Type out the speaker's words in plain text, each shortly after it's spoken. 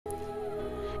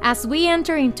as we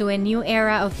enter into a new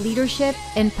era of leadership,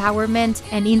 empowerment,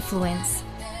 and influence.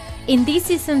 In this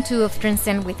season 2 of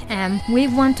Transcend with M, we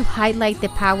want to highlight the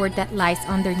power that lies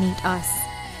underneath us,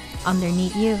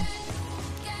 underneath you.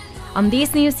 On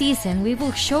this new season, we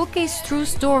will showcase true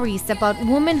stories about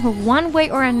women who, one way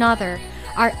or another,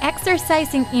 are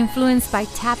exercising influence by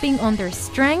tapping on their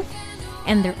strength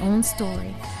and their own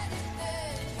story.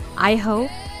 I hope,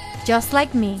 just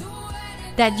like me,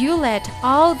 that you let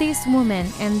all these women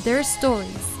and their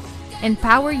stories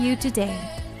empower you today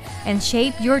and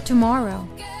shape your tomorrow,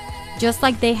 just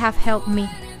like they have helped me.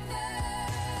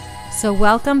 So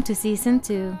welcome to Season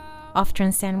 2 of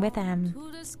Transcend with M.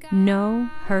 Know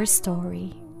her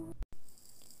story.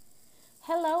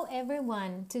 Hello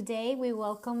everyone. Today we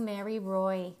welcome Mary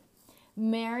Roy.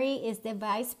 Mary is the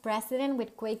Vice President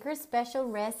with Quaker Special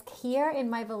Risk here in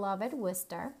my beloved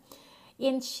Worcester.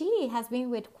 And she has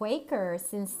been with Quaker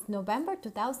since November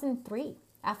 2003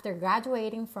 after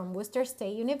graduating from Worcester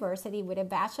State University with a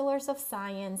Bachelor's of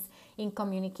Science in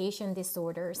Communication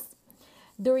Disorders.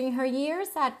 During her years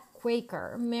at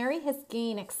Quaker, Mary has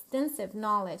gained extensive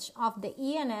knowledge of the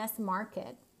E&S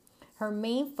market. Her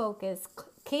main focus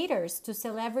caters to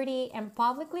celebrity and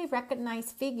publicly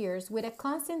recognized figures with a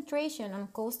concentration on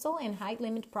coastal and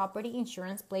high-limit property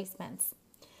insurance placements.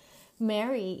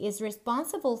 Mary is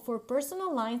responsible for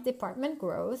personal lines department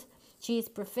growth. She is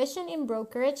proficient in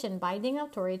brokerage and binding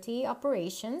authority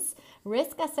operations,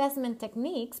 risk assessment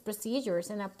techniques,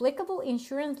 procedures, and applicable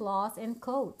insurance laws and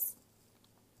codes.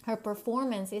 Her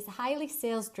performance is highly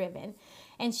sales-driven,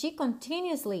 and she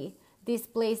continuously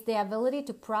displays the ability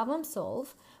to problem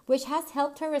solve, which has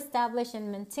helped her establish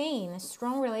and maintain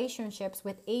strong relationships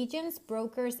with agents,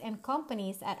 brokers, and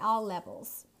companies at all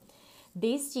levels.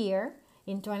 This year,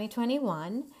 in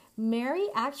 2021, Mary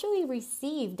actually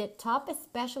received the Top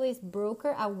Specialist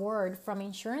Broker Award from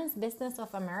Insurance Business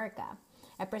of America,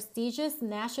 a prestigious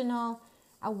national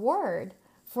award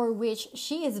for which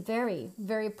she is very,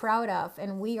 very proud of,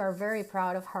 and we are very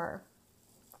proud of her.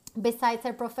 Besides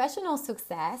her professional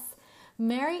success,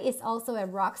 Mary is also a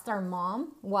rock star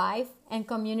mom, wife, and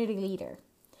community leader.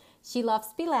 She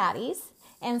loves Pilates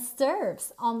and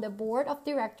serves on the board of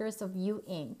directors of You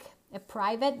Inc., a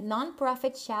private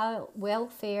nonprofit child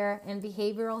welfare and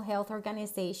behavioral health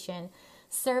organization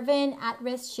serving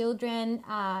at-risk children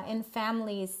and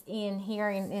families here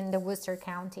in the Worcester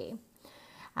County.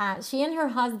 She and her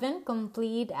husband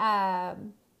complete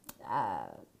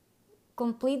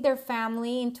their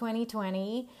family in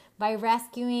 2020 by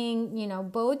rescuing,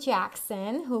 Bo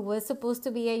Jackson, who was supposed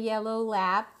to be a yellow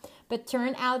lab, but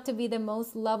turned out to be the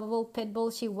most lovable pit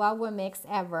bull Chihuahua mix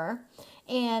ever.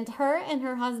 And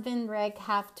her husband, Rick,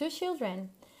 have 2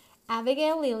 children,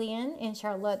 Abigail Lillian and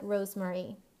Charlotte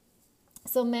Rosemary.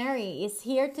 So Mary is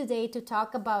here today to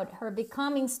talk about her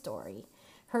becoming story,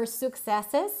 her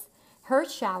successes, her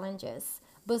challenges,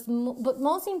 but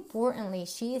most importantly,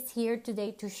 she is here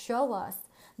today to show us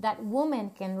that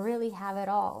women can really have it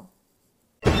all.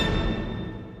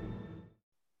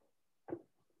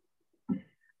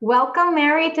 Welcome,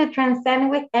 Mary, to Transcend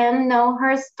with M. Know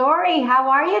her story. How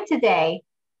are you today?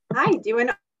 Hi, doing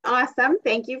awesome.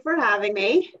 Thank you for having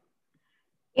me.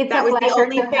 That was the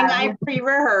only thing I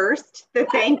pre-rehearsed, the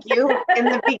thank you in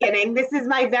the beginning. This is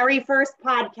my very first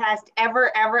podcast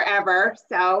ever.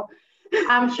 So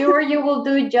I'm sure you will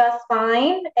do just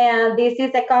fine. And this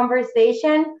is a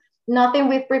conversation, nothing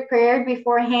we prepared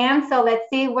beforehand. So let's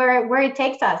see where it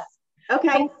takes us.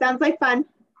 Okay, sounds like fun.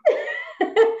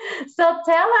 So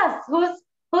tell us,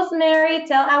 who's Mary?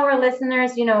 Tell our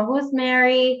listeners, who's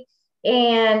Mary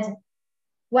and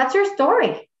what's your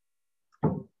story?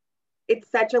 It's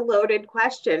such a loaded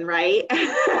question, right?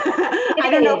 I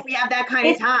don't know if we have that kind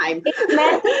of time. It's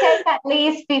meant to take at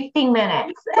least 15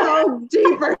 minutes. Oh,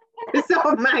 deeper.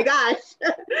 Oh my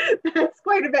gosh, that's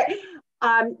quite a bit.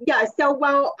 I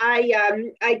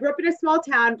grew up in a small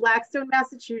town, Blackstone,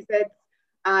 Massachusetts.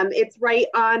 It's right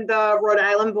on the Rhode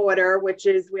Island border, which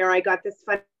is where I got this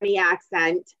funny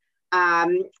accent.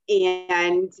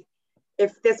 And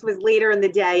if this was later in the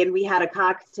day and we had a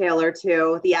cocktail or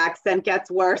two, the accent gets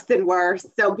worse and worse.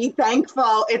 So be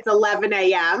thankful it's 11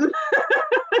 a.m.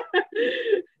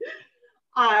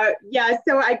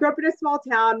 So I grew up in a small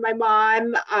town. My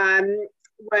mom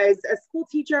was a school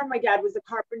teacher. My dad was a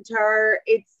carpenter.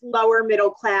 It's lower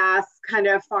middle class, kind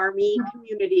of farmy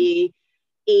community.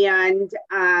 And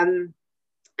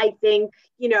I think,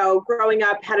 growing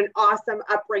up, had an awesome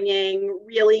upbringing,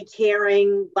 really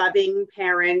caring, loving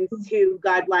parents who,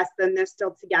 God bless them, they're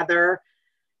still together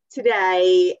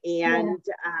today. And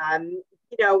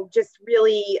just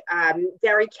really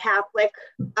very Catholic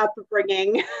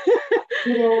upbringing.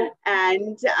 Yeah.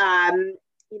 And,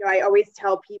 I always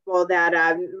tell people that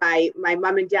my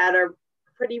mom and dad are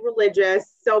pretty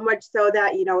religious, so much so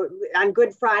that, on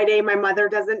Good Friday, my mother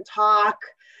doesn't talk.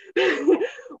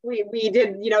 we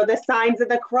did, the signs of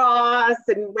the cross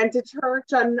and went to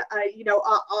church on,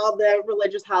 all the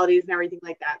religious holidays and everything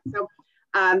like that. So,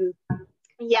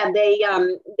 yeah,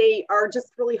 they are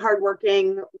just really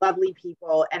hardworking, lovely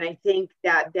people. And I think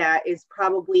that is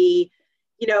probably,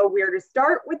 where to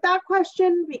start with that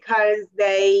question, because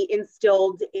they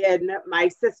instilled in my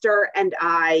sister and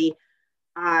I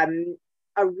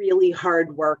a really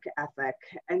hard work ethic.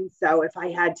 And so if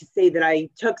I had to say that I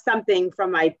took something from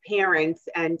my parents,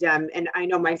 and I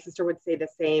know my sister would say the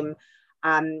same,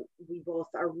 we both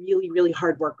are really, really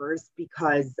hard workers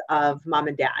because of mom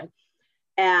and dad.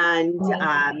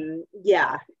 And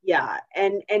yeah.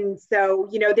 And so,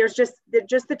 there's just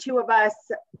the two of us.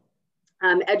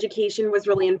 Education was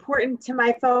really important to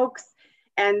my folks.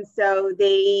 And so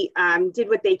they did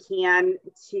what they can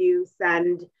to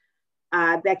send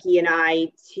Becky and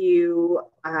I to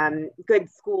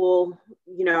good school,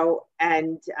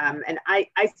 and I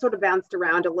sort of bounced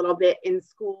around a little bit in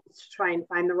school to try and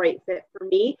find the right fit for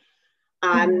me.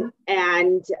 And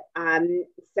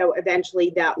so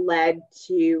eventually that led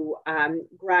to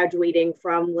graduating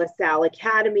from LaSalle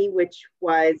Academy, which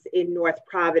was in North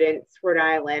Providence, Rhode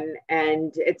Island.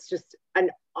 And it's just an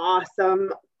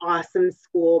awesome, awesome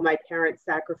school. My parents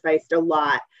sacrificed a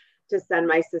lot to send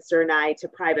my sister and I to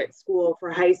private school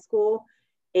for high school.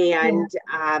 And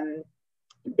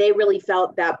they really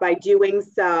felt that by doing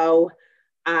so,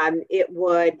 it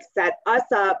would set us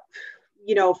up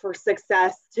for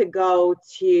success to go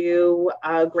to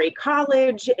a great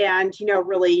college and,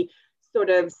 really sort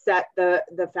of set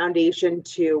the foundation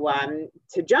to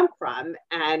jump from.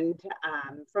 And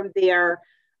from there,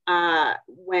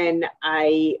 when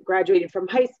I graduated from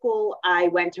high school, I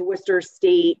went to Worcester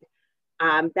State.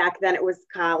 Back then it was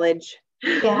college.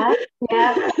 Yeah.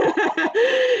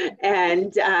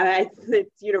 And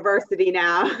it's university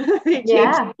now. They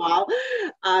changed them all.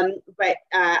 But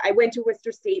I went to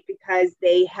Worcester State because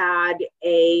they had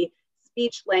a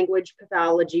speech language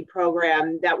pathology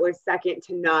program that was second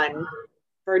to none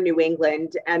for New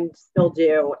England, and still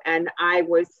do. And I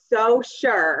was so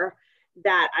sure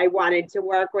that I wanted to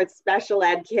work with special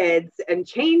ed kids and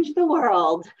change the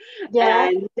world.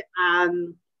 And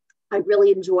I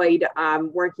really enjoyed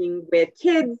working with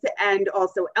kids and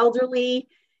also elderly,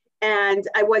 and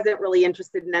I wasn't really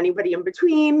interested in anybody in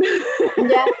between.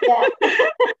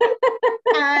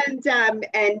 And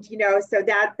so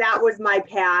that was my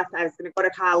path. I was going to go to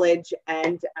college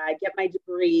and get my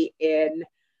degree in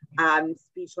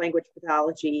speech language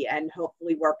pathology and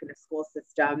hopefully work in a school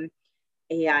system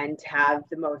and have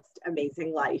the most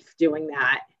amazing life doing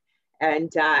that.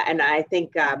 And I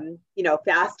think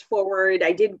fast forward,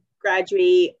 I did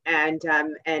graduate, and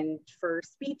for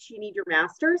speech you need your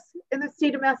master's in the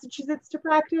state of Massachusetts to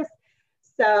practice.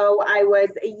 So I was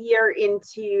a year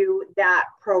into that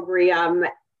program,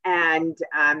 and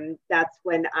that's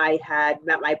when I had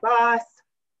met my boss,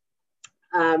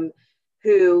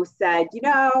 who said,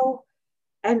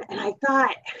 and I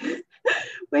thought,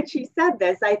 when she said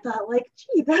this, I thought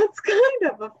gee, that's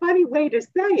kind of a funny way to say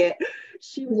it.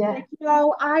 She was like,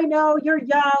 I know you're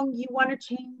young, you want to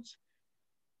change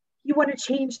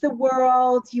the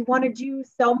world, you want to do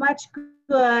so much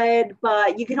good,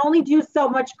 but you can only do so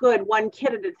much good one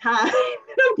kid at a time.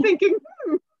 And I'm thinking,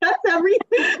 that's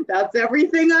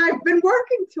everything I've been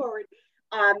working toward.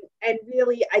 And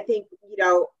really, I think,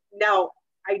 now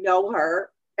I know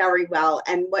her very well.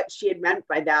 And what she had meant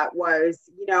by that was,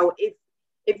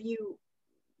 if you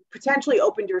potentially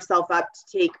opened yourself up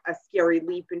to take a scary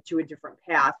leap into a different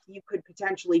path, you could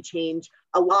potentially change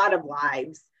a lot of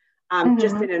lives.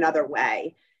 Just in another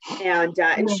way. And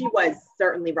she was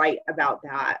certainly right about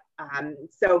that.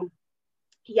 So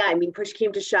yeah, I mean, push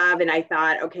came to shove and I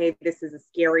thought, okay, this is a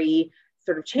scary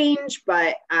sort of change,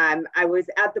 but I was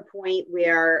at the point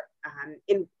where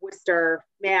in Worcester,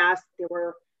 Mass, there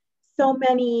were so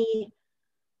many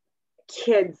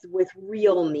kids with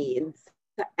real needs.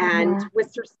 And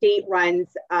Worcester State runs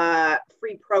a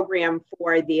free program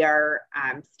for their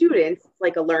students,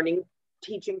 like a learning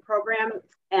teaching program.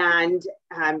 And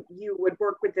you would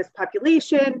work with this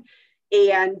population,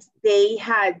 and they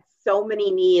had so many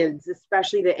needs,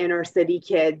 especially the inner city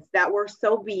kids, that were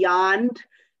so beyond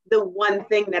the one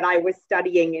thing that I was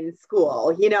studying in school,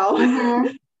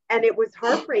 And it was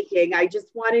heartbreaking. I just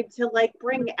wanted to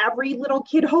bring every little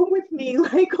kid home with me,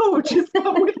 just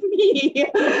come with me.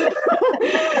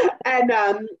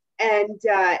 And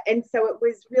so it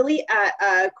was really at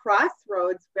a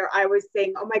crossroads where I was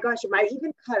saying, oh my gosh, am I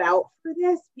even cut out for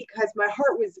this? Because my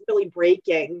heart was really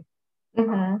breaking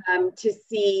to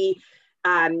see,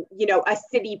 a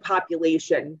city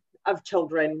population of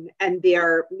children and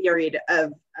their myriad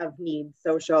of needs,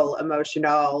 social,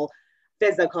 emotional,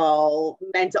 physical,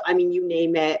 mental, I mean, you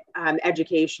name it,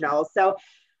 educational. So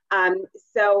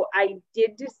I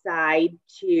did decide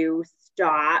to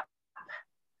stop.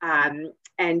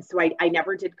 And so I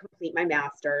never did complete my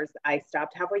master's. I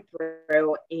stopped halfway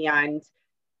through and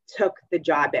took the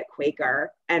job at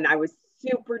Quaker. And I was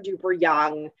super duper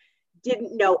young,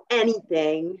 didn't know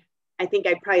anything. I think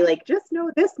I probably just know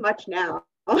this much now.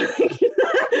 And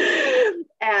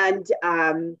and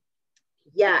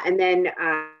then,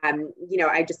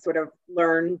 I just sort of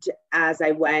learned as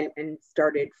I went and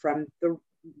started from the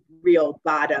real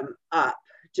bottom up,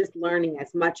 just learning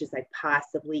as much as I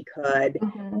possibly could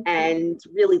and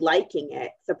really liking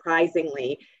it,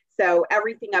 surprisingly. So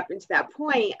everything up until that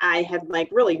point, I had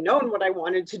really known what I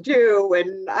wanted to do,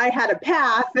 and I had a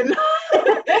path, and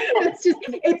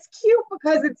it's cute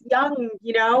because it's young,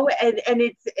 and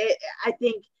I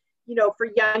think, for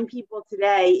young people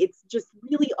today, it's just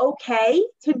really okay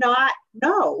to not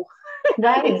know.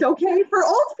 Right. It's okay for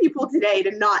old people today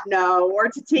to not know or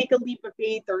to take a leap of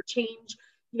faith or change.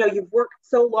 You've worked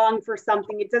so long for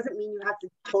something. It doesn't mean you have to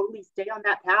totally stay on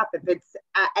that path if it's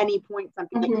at any point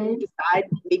something that you decide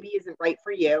maybe isn't right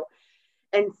for you.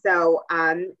 And so,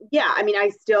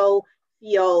 I still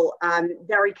feel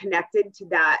very connected to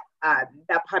that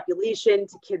population,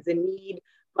 to kids in need,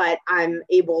 but I'm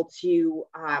able to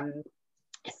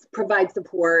provide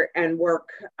support and work,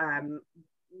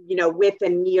 with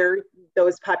and near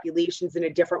those populations in a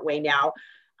different way now.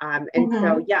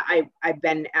 So, I've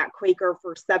been at Quaker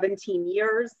for 17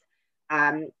 years.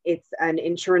 It's an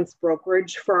insurance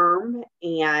brokerage firm.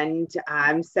 And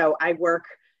so I work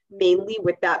mainly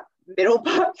with that middle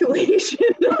population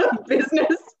of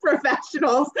business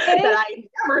professionals that I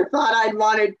never thought I'd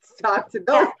wanted to talk to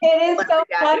those. It is so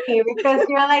funny because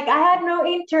you're like, I had no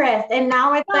interest. And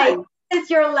now it's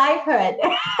it's your livelihood.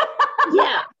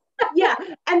 Yeah.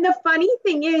 And the funny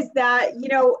thing is that,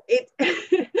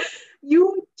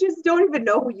 you just don't even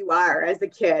know who you are as a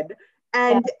kid.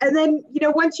 And then,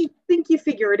 once you think you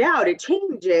figure it out, it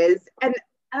changes. And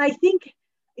I think,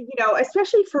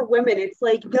 especially for women, it's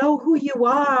know who you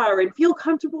are and feel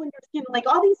comfortable in your skin.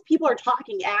 All these people are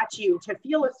talking at you to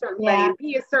feel a certain way and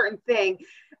be a certain thing.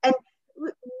 And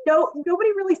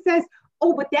nobody really says,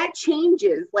 oh, but that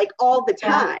changes all the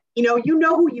time. You know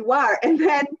who you are. And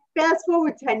then fast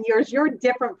forward 10 years, you're a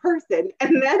different person.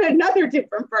 And then another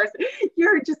different person.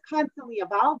 You're just constantly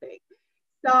evolving.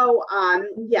 So,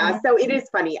 so it is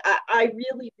funny. I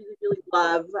really, really, really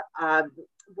love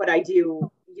what I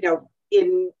do,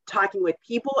 in talking with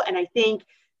people. And I think,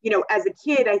 as a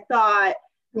kid, I thought,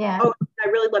 oh, I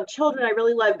really love children. I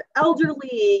really love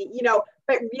elderly,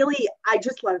 but really, I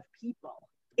just love people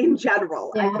in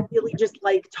general. I really just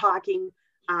like talking.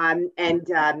 And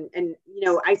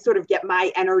I sort of get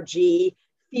my energy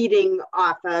feeding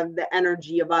off of the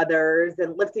energy of others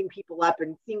and lifting people up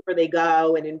and seeing where they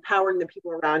go and empowering the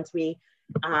people around me.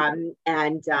 And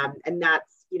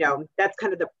that's, that's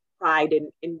kind of the pride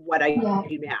in what I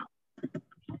do now.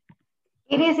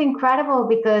 It is incredible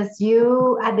because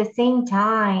you, at the same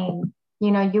time,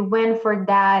 you went for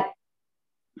that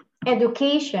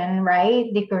education,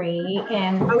 right? Degree.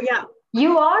 And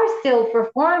you are still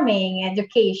performing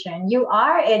education. You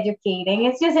are educating.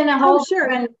 It's just in a whole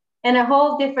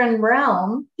different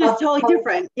realm. Just totally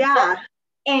different. Yeah.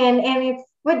 And it's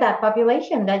with that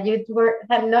population that you were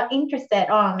not interested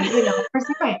on,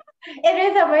 pursuing. It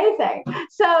is amazing.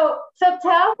 So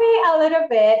tell me a little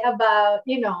bit about,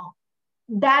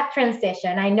 that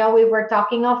transition. I know we were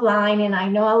talking offline and I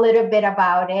know a little bit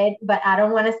about it, but I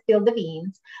don't want to spill the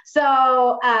beans.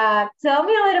 So tell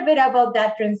me a little bit about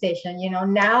that transition.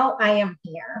 Now I am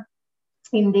here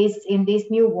in this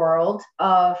new world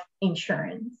of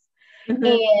insurance.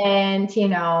 And,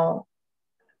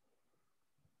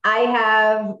 I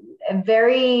have a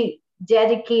very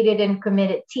dedicated and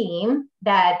committed team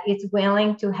that is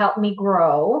willing to help me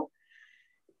grow.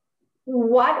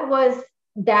 What was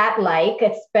that like,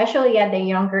 especially at the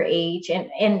younger age,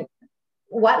 and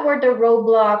what were the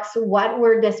roadblocks? What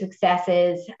were the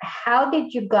successes? How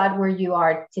did you got where you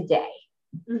are today?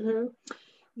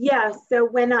 Yeah, so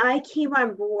when I came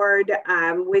on board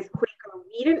with Quaker,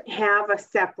 we didn't have a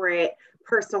separate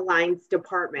personal lines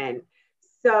department.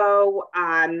 So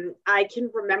I can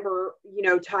remember,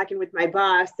 talking with my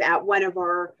boss at one of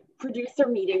our producer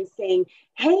meetings saying,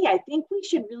 hey, I think we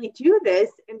should really do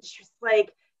this. And she's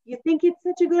like, you think it's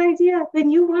such a good idea, then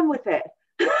you run with it.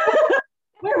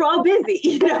 We're all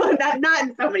busy, not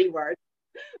in so many words.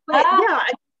 But yeah,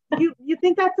 you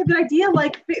think that's a good idea,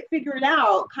 like figure it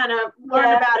out, kind of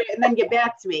learn about it and then get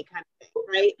back to me kind of thing,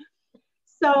 right?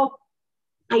 So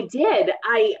I did.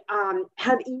 I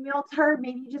had emailed her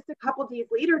maybe just a couple days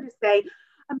later to say,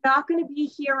 I'm not going to be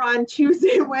here on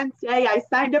Tuesday and Wednesday. I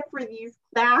signed up for these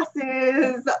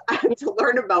classes to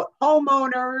learn about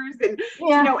homeowners and,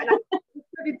 and I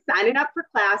started signing up for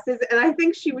classes. And I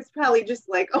think she was probably just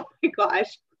like, oh my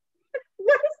gosh,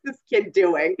 what is this kid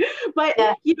doing? But,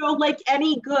 like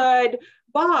any good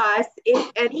boss,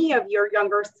 if any of your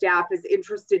younger staff is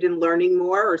interested in learning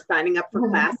more or signing up for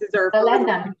classes or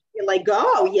you're like,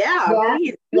 oh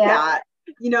please do that,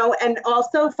 and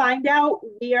also find out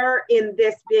where in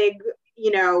this big,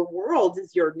 world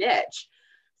is your niche.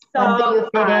 So,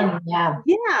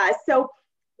 So,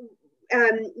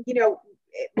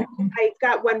 I've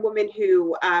got one woman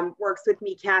who works with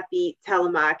me, Kathy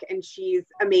Telemuck, and she's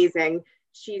amazing.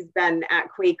 She's been at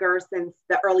Quaker since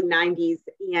the early 90s.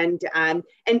 And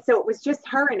so it was just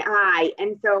her and I.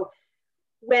 And so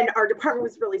when our department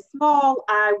was really small,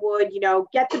 I would,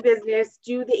 get the business,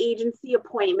 do the agency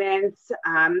appointments,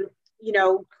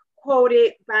 quote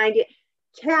it, bind it.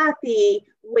 Kathy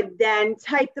would then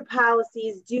type the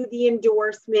policies, do the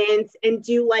endorsements, and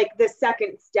do like the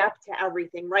second step to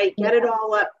everything, right? Get it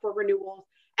all up for renewals.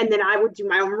 And then I would do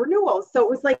my own renewals. So it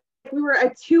was like we were a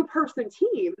 2-person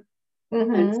team.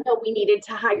 And so we needed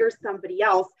to hire somebody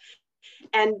else.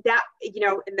 And that,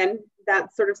 and then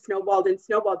that sort of snowballed and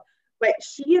snowballed. But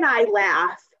she and I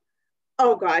laugh.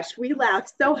 Oh gosh, we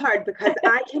laughed so hard because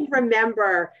I can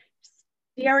remember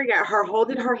staring at her,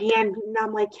 holding her hand. And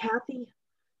I'm like, Kathy,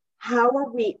 how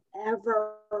are we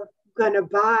ever going to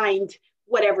bind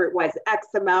whatever it was, X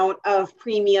amount of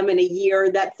premium in a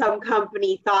year that some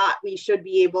company thought we should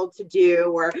be able to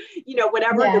do, or,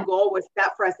 whatever the goal was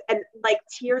set for us. And like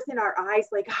tears in our eyes,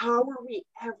 like, how are we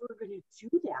ever going to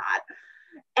do that?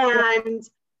 And,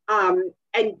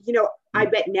 I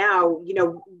bet now,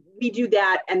 we do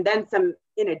that and then some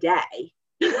in a day.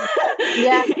 What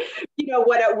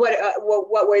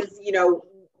was,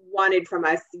 wanted from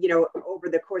us, over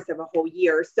the course of a whole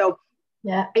year. So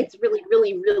it's really,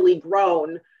 really, really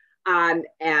grown. And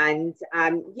I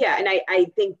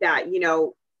think that,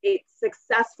 it's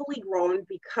successfully grown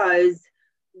because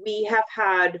we have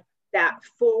had that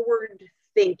forward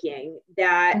thinking,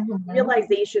 that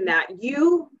realization that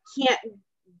you can't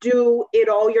do it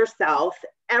all yourself.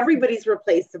 Everybody's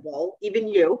replaceable, even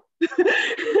you.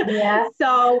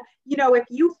 So, if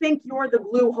you think you're the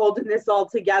glue holding this all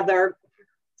together,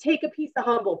 take a piece of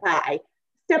humble pie,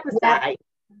 step aside,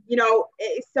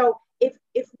 so if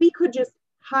we could just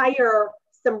hire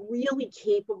some really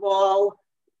capable,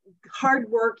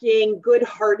 hardworking,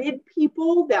 good-hearted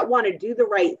people that want to do the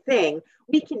right thing,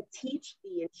 we can teach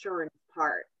the insurance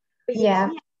part, but you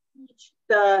can't teach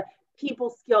the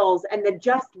people skills and the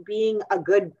just being a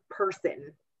good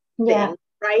person thing,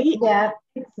 right?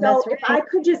 So if I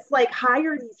could just like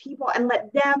hire these people and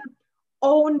let them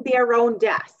own their own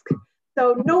desk.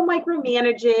 So no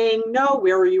micromanaging, no,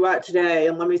 where are you at today?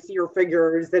 And let me see your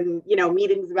figures and,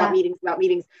 meetings about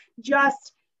meetings.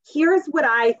 Just here's what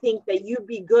I think that you'd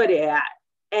be good at.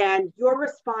 And you're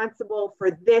responsible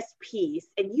for this piece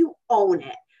and you own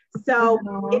it. So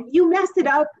if you mess it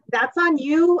up, that's on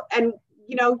you. And,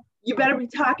 you better be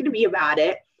talking to me about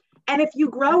it. And if you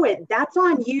grow it, that's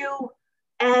on you.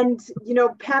 And,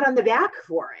 pat on the back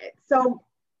for it. So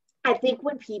I think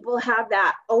when people have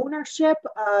that ownership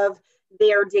of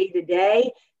their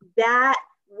day-to-day, that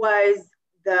was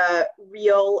the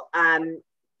real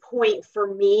point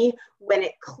for me when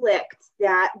it clicked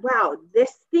that, wow,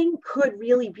 this thing could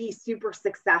really be super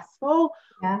successful.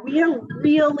 We are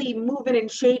really moving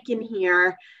and shaking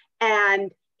here.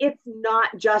 And it's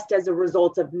not just as a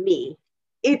result of me.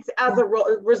 It's as a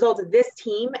result of this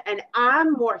team. And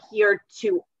I'm more here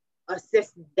to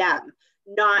assist them,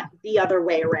 not the other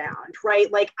way around,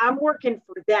 right? Like I'm working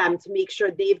for them to make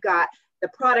sure they've got the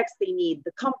products they need,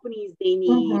 the companies they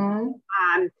need,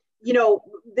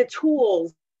 the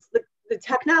tools, the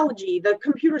technology, the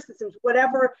computer systems,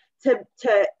 whatever, so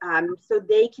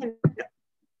they can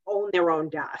own their own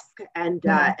desk and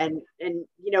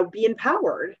be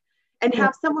empowered and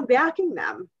have someone backing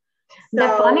them. So, the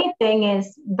funny thing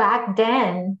is, back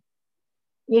then,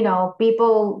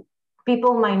 people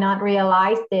might not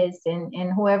realize this,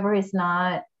 and whoever is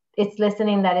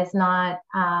listening that is not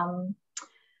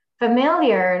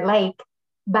familiar, like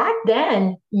back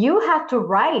then you had to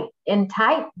write and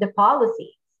type the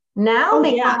policies. Now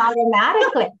they come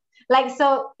automatically. Like,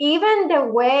 so even the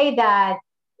way that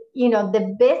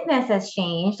the business has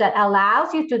changed, that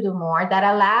allows you to do more, that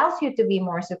allows you to be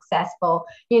more successful.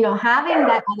 Having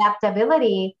that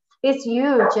adaptability is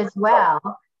huge as well,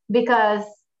 because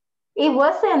it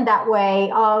wasn't that way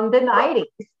on the 90s.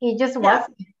 It just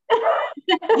wasn't.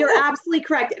 You're absolutely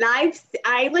correct. And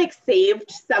I like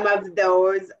saved some of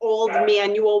those old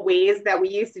manual ways that we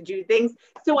used to do things,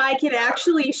 so I can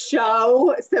actually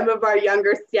show some of our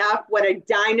younger staff what a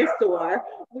dinosaur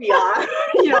we are.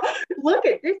 Look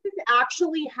at this, is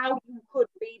actually how you could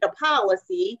read a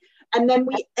policy. And then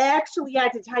we actually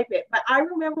had to type it. But I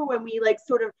remember when we like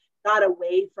sort of got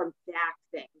away from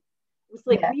faxing. It was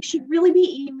like, we should really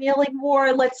be emailing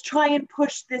more. Let's try and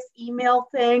push this email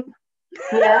thing.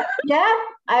 Yeah,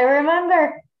 I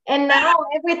remember. And now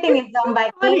everything is done by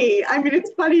email. I mean,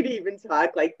 it's funny to even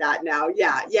talk like that now.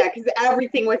 Yeah, because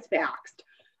everything was faxed.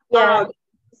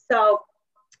 So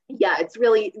yeah, it's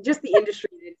really just the industry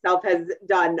itself has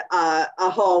done a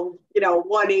whole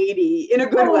 180 in a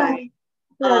good way.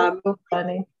 That's so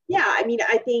funny. Yeah, I mean,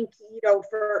 I think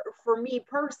for me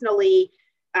personally,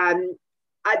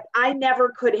 I never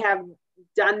could have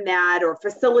done that or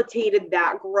facilitated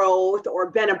that growth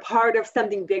or been a part of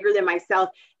something bigger than myself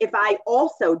if I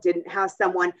also didn't have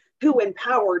someone who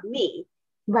empowered me.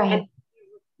 Right. And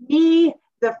me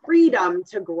the freedom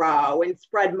to grow and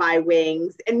spread my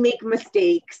wings and make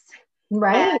mistakes.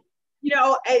 Right.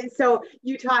 And so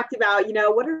you talked about,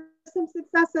 what are some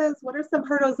successes? What are some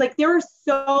hurdles? Like, there are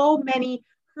so many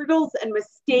hurdles and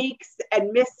mistakes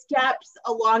and missteps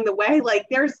along the way. Like,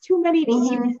 there's too many to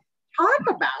even talk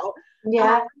about.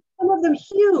 Yeah. Some of them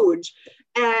huge.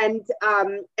 And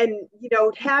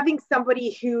having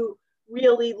somebody who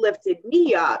really lifted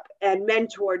me up and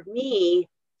mentored me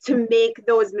to make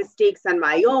those mistakes on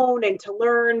my own and to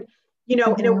learn, in a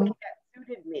way that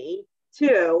suited me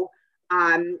too,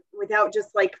 without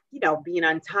just being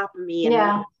on top of me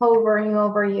and hovering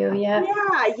over you. Yeah,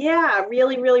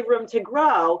 really room to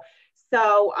grow.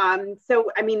 So I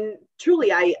mean,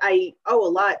 truly, I owe a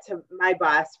lot to my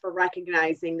boss for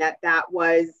recognizing that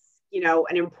was,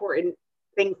 an important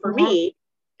thing for me,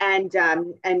 and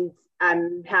I'm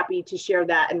happy to share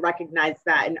that and recognize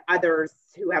that in others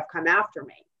who have come after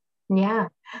me. Yeah.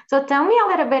 So tell me a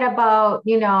little bit about,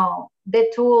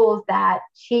 the tools that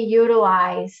she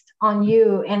utilized on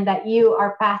you and that you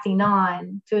are passing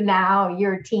on to now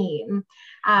your team.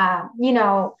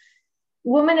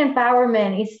 Women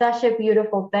empowerment is such a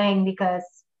beautiful thing because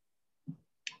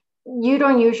you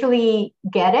don't usually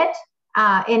get it.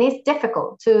 And it's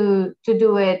difficult to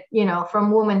do it, from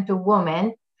woman to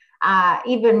woman,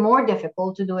 even more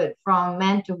difficult to do it from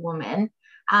men to women.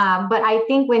 But I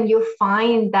think when you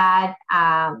find that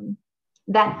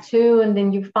tune,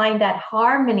 then you find that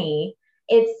harmony,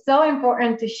 it's so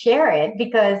important to share it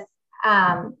because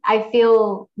I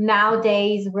feel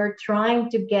nowadays we're trying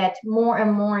to get more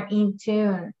and more in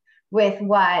tune with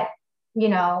what,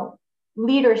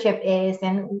 leadership is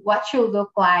and what should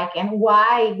look like and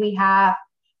why we have,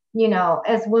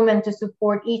 as women to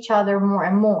support each other more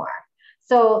and more.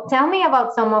 So tell me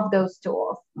about some of those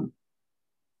tools.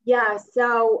 Yeah.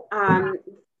 So,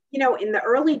 in the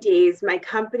early days, my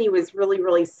company was really,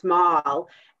 really small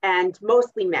and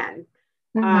mostly men.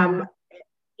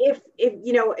 If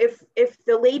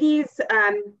the ladies,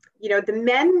 the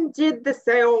men did the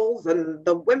sales and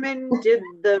the women did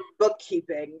the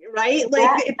bookkeeping, right?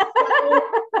 Like,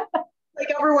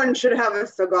 like everyone should have a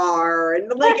cigar, and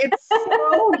it's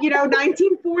so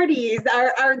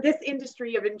 1940s. This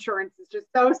industry of insurance is just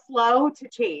so slow to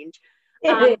change.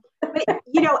 But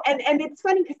and it's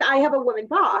funny because I have a woman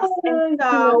boss, and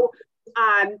so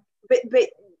but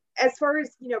as far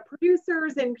as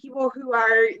producers and people who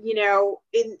are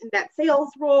in that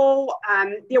sales role,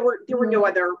 there were no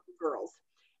other girls,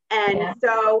 and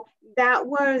so that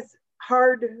was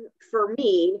hard for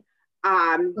me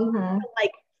to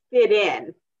fit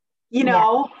in,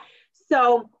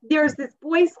 So there's this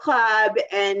boys club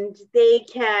and they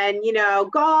can,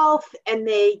 golf and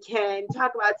they can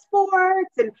talk about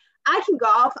sports, and I can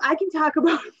golf, I can talk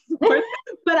about sports,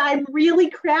 but I'm really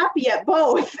crappy at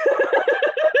both.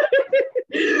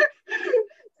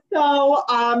 So,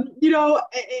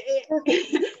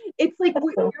 it's like,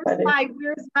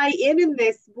 where's my in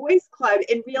this boys club?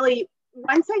 And really,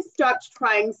 once I stopped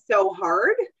trying so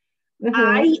hard,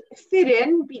 I fit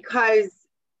in because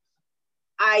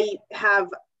I have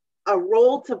a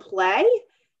role to play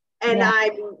and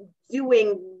I'm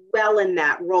doing well in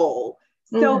that role.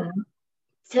 So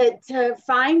to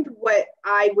find what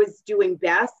I was doing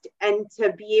best and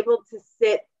to be able to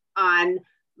sit on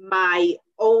my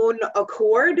own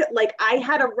accord, I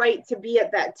had a right to be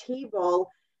at that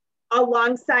table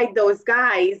alongside those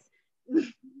guys,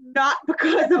 not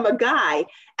because I'm a guy.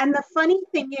 And the funny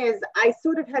thing is, I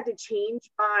sort of had to change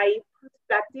my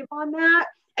perspective on that.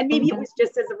 And maybe it was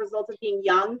just as a result of being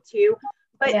young too.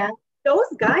 But those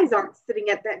guys aren't sitting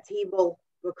at that table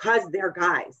because they're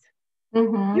guys.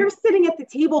 You're sitting at the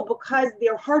table because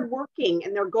they're hardworking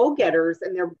and they're go-getters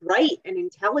and they're bright and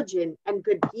intelligent and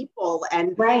good people.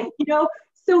 And, you know,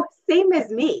 so same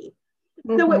as me.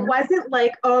 So it wasn't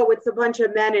like, oh, it's a bunch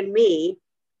of men and me.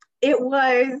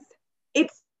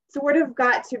 It's sort of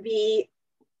got to be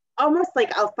almost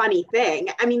like a funny thing.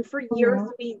 I mean, for years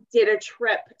we did a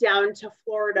trip down to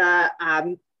Florida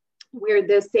where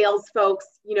the sales folks,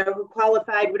 you know, who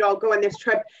qualified would all go on this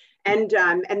trip. And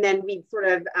then we'd sort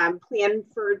of plan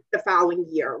for the following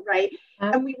year, right?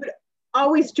 And we would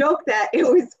always joke that it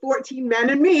was 14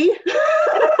 men and me.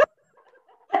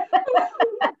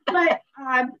 But,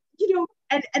 you know,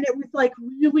 and it was like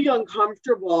really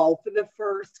uncomfortable for the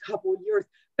first couple of years.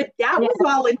 But that was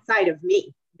all inside of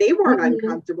me. They weren't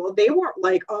uncomfortable. They weren't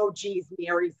like, oh, geez,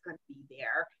 Mary's going to be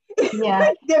there. I'm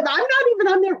not even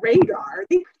on their radar.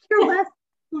 They could care less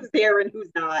who's there and who's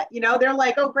not. You know, they're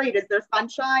like, oh, great, is there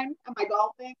sunshine? Am I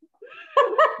golfing?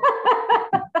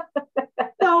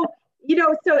 So, you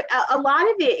know, so a lot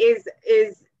of it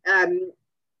is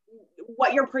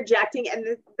what you're projecting and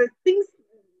the things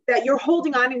that you're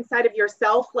holding on inside of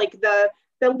yourself, like the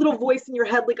little voice in your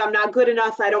head, like, I'm not good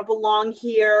enough, I don't belong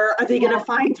here, are they going to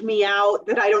find me out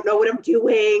that I don't know what I'm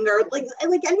doing, or like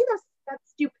any of that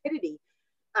stupidity.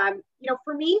 You know,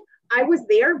 for me, I was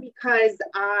there because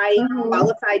I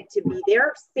qualified to be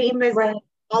there, same as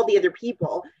all the other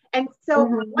people. And so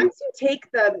once you take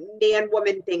the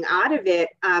man-woman thing out of it,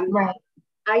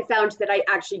 I found that I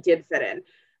actually did fit in,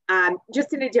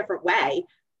 just in a different way.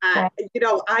 You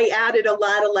know, I added a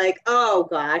lot of like, oh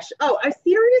gosh,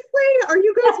 seriously? Are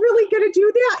you guys really going to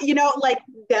do that? You know, like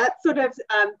that sort of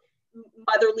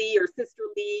motherly or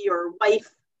sisterly or wife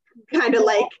kind of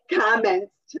like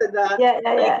comments to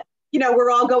the, you know,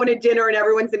 we're all going to dinner and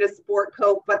everyone's in a sport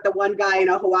coat, but the one guy in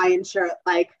a Hawaiian shirt,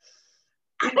 like,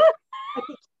 I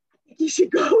think you should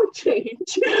go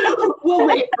change. We'll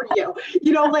wait for you.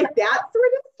 You know, like that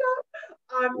sort of stuff.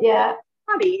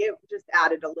 Funny. It just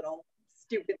added a little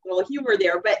stupid little humor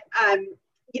there. But,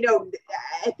 you know,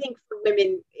 I think for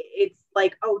women, it's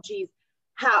like, oh, geez,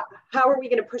 how are we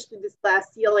going to push through this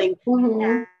glass ceiling?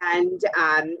 And,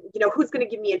 you know, who's going to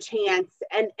give me a chance?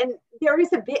 And there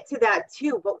is a bit to that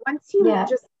too. But once you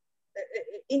just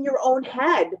in your own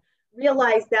head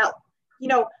realize that, you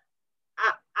know,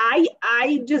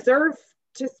 I deserve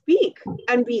to speak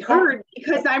and be heard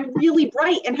because I'm really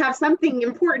bright and have something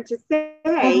important to say.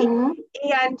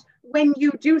 And when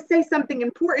you do say something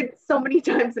important so many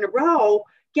times in a row,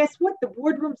 guess what? The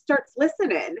boardroom starts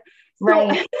listening.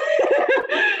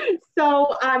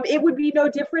 So it would be no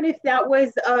different if that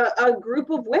was a group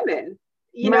of women.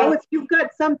 You know, if you've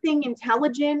got something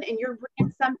intelligent and you're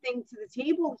bringing something to the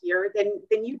table here,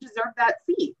 then you deserve that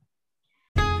seat.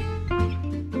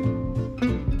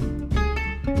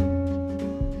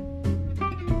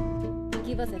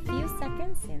 Give us a few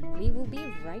seconds and we will be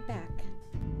right back.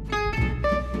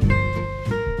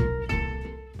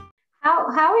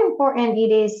 How important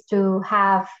it is to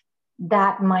have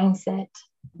that mindset.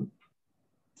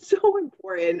 So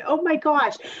important. Oh my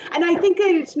gosh. And I think that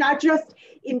it's not just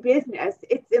in business,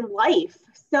 it's in life.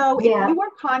 So if you are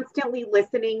constantly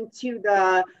listening to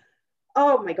the,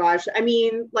 oh my gosh, I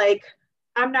mean, like,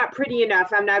 I'm not pretty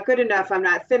enough, I'm not good enough, I'm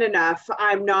not thin enough,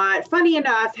 I'm not funny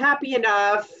enough, happy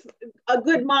enough, a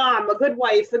good mom, a good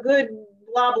wife, a good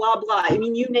blah, blah, blah. I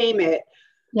mean, you name it.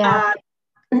 I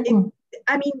mean,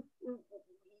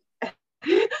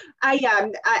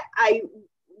 I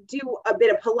do a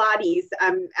bit of Pilates,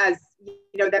 as you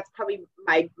know, that's probably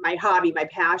my hobby, my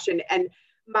passion. And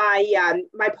my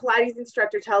Pilates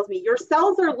instructor tells me your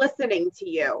cells are listening to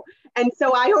you. And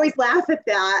so I always laugh at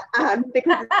that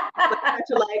because it's such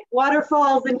a like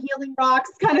waterfalls and healing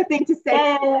rocks kind of thing to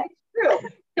say. It's true.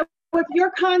 So if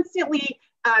you're constantly,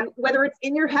 whether it's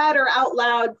in your head or out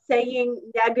loud, saying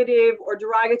negative or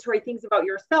derogatory things about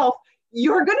yourself,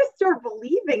 you're going to start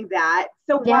believing that.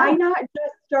 So why not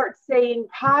just start saying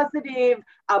positive,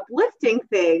 uplifting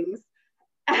things?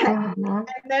 And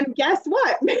then guess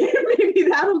what? Maybe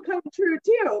that'll come true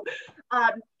too.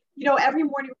 You know, every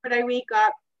morning when I wake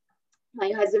up,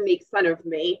 my husband makes fun of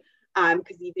me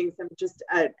because he thinks I'm just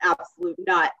an absolute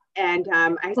nut. And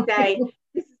I say,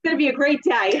 this is going to be a great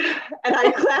day. And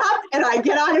I clap and I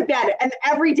get out of bed. And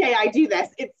every day I do this.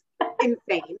 It's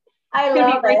insane. It's going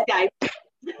to be a great day.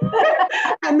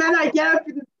 And then I get up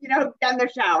and, you know, get in the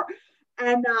shower.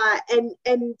 And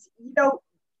you know,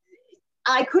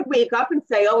 I could wake up and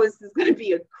say, oh, this is going to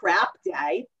be a crap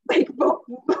day. Like,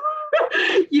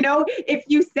 you know, if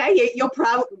you say it, you'll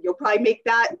probably make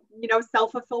that, you know,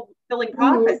 self-fulfilling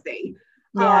prophecy.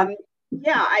 Yeah.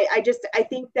 Yeah, I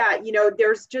think that, you know,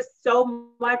 there's just so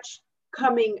much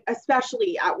coming,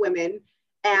 especially at women,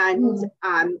 and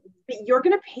you're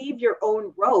going to pave your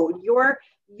own road. Your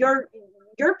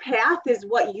path is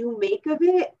what you make of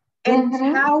it, and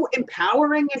how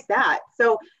empowering is that?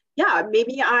 So yeah,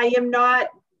 maybe I am not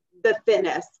the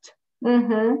thinnest,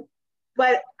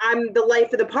 but I'm the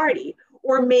life of the party.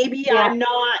 Or maybe I'm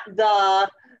not the,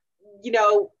 you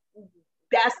know,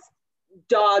 best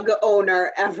dog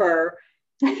owner ever.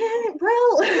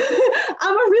 Well,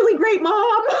 I'm a really great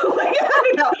mom. Like, I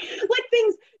don't know. Like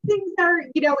things are,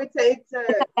 you know, it's a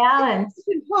balance.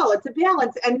 It's a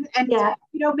balance. And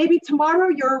you know, maybe tomorrow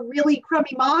you're a really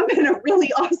crummy mom and a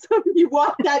really awesome, you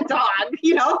walk that dog,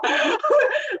 you know.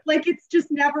 Like it's just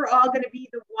never all gonna be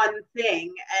the one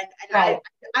thing. And right.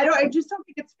 I just don't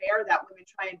think it's fair that women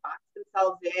try and box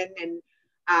themselves in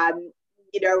and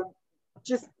you know,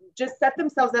 just set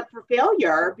themselves up for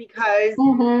failure, because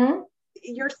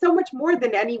you're so much more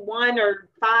than any 1 or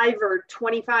 5 or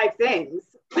 25 things.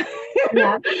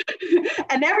 Yeah.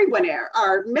 And everyone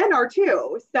are men are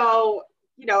too. So,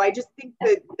 you know, I just think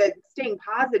that staying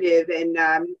positive and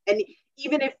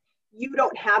even if you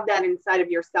don't have that inside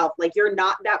of yourself, like you're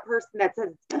not that person that says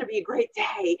it's going to be a great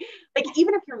day. Like,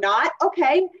 even if you're not,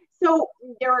 okay. So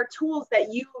there are tools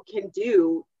that you can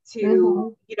do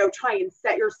to, you know, try and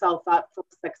set yourself up for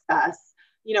success.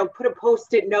 You know, put a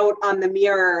Post-it note on the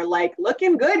mirror, like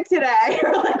looking good today,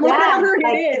 or like whatever it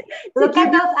is. Look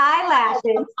at those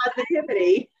eyelashes.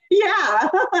 Positivity. Yeah.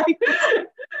 Like,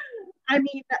 I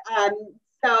mean,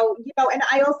 so, you know, and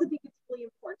I also think it's really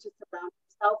important to surround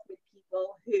yourself with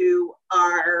people who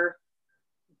are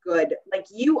good. Like,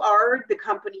 you are the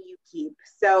company you keep.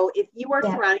 So if you are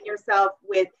surrounding yourself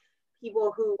with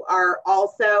people who are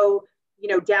also, you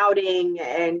know, doubting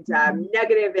and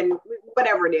negative and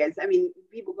whatever it is. I mean,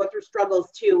 people go through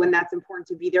struggles too, and that's important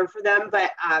to be there for them.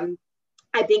 But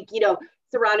I think, you know,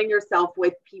 surrounding yourself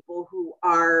with people who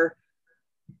are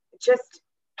just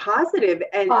positive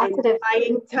and trying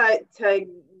to,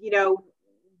 you know,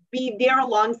 be there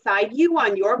alongside you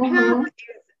on your path is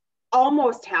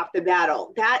almost half the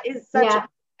battle. That is such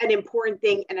an important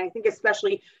thing. And I think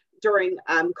especially during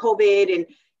COVID, and,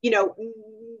 you know,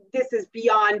 this is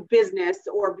beyond business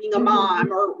or being a mom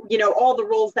or, you know, all the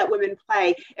roles that women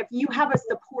play. If you have a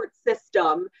support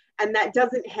system, and that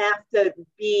doesn't have to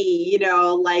be, you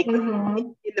know, like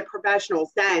in the professional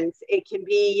sense, it can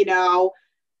be, you know,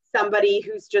 somebody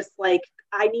who's just like,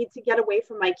 I need to get away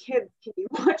from my kids. Can you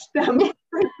watch them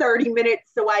for 30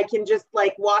 minutes so I can just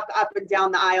like walk up and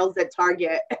down the aisles at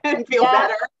Target and feel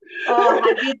better? Oh,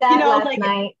 I did that, you know, last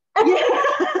night.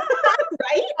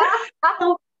 Right?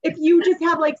 So if you just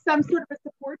have like some sort of a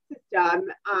support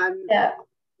system,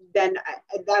 then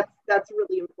that's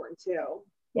really important too.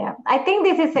 Yeah, I think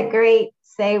this is a great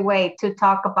segue to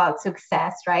talk about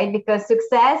success, right? Because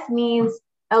success means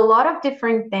a lot of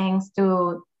different things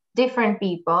to different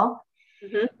people.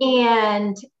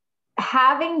 And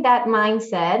having that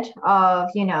mindset of,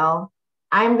 you know,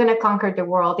 I'm going to conquer the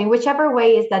world in whichever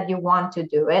way is that you want to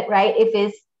do it, right? If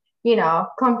it's, you know,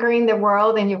 conquering the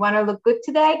world and you want to look good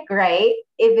today, great.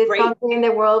 If it's conquering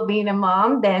the world being a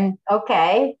mom, then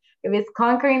okay. If it's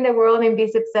conquering the world and be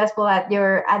successful at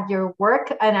your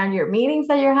work and on your meetings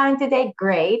that you're having today,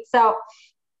 great. So,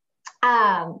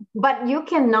 but you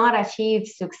cannot achieve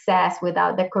success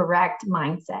without the correct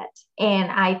mindset.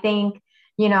 And I think,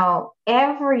 you know,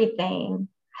 everything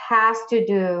has to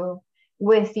do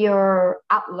with your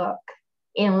outlook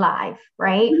in life,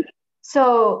 right?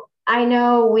 So I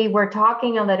know we were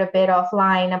talking a little bit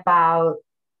offline about,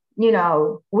 you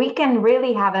know, we can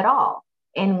really have it all,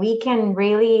 and we can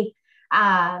really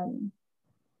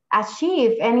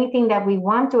achieve anything that we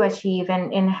want to achieve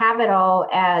and have it all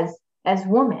as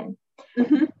women.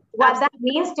 What that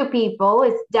means to people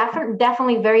is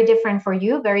definitely very different for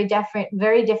you, very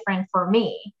different for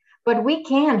me, but we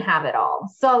can have it all.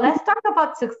 So let's talk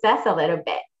about success a little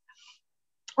bit.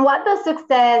 What does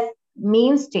success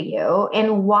means to you,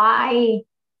 and why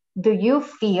do you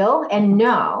feel and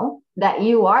know that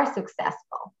you are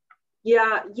successful?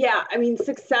 Yeah. I mean,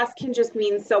 success can just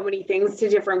mean so many things to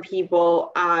different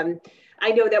people.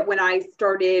 I know that when I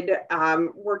started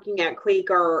working at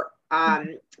Quaker,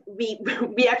 we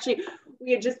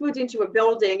had just moved into a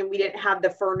building and we didn't have the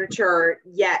furniture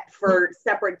yet for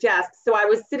separate desks. So I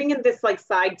was sitting in this like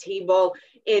side table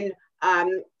in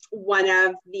one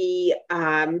of the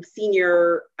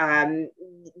senior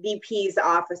VP's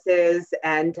offices,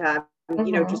 and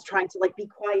you know, just trying to like be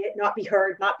quiet, not be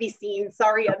heard, not be seen.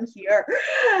 Sorry, I'm here.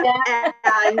 Yeah.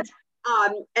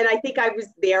 And I think I was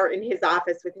there in his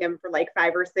office with him for like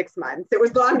 5 or 6 months. It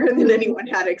was longer than anyone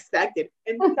had expected.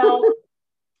 And so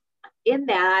in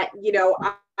that, you know,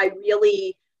 I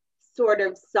really sort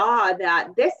of saw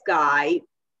that this guy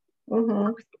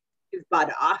works his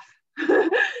butt off.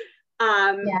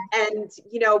 And,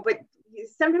 you know, but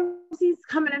sometimes he's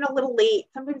coming in a little late.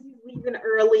 Sometimes he's leaving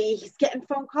early. He's getting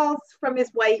phone calls from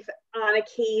his wife on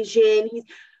occasion.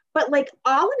 But like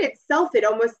all in itself, it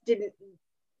almost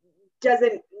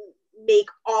doesn't make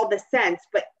all the sense.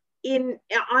 But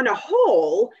on a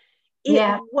whole,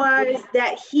 it was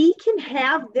that he can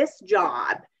have this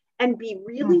job and be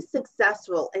really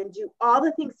successful and do all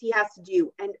the things he has to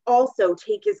do, and also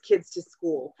take his kids to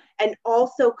school, and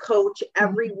also coach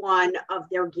every one of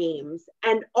their games,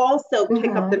 and also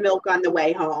pick up the milk on the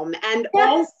way home, and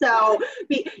also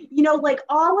be, you know, like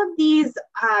all of these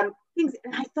things.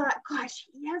 And I thought, gosh,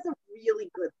 he has a really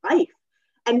good life.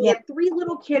 And he had 3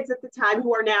 little kids at the time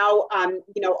who are now,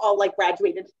 you know, all like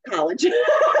graduated college. And,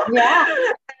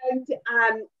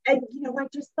 you know, I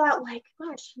just thought like,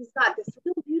 gosh, he's got this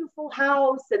really beautiful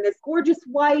house and this gorgeous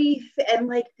wife. And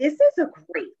like, this is a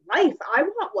great life. I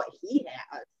want what he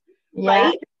has.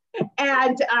 Right.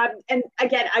 And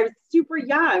again, I was super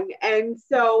young. And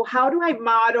so how do I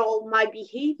model my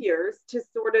behaviors to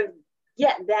sort of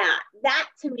get that? That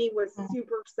to me was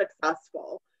super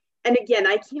successful. And again,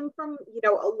 I came from, you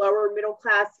know, a lower middle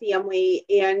class family.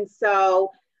 And so,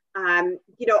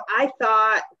 you know, I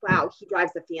thought, wow, he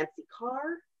drives a fancy car.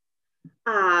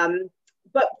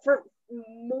 But for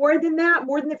more than that,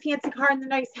 more than the fancy car and the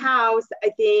nice house, I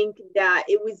think that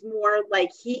it was more like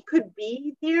he could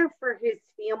be there for his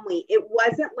family. It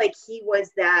wasn't like he was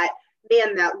that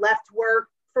man that left work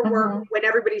for work when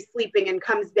everybody's sleeping and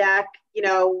comes back, you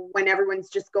know, when everyone's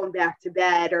just going back to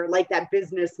bed, or like that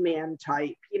businessman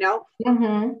type, you know? So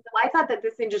I thought that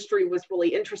this industry was really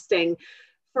interesting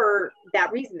for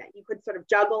that reason, that you could sort of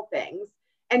juggle things.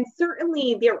 And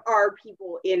certainly there are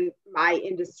people in my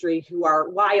industry who are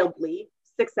wildly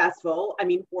successful. I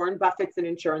mean, Warren Buffett's an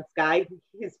insurance guy.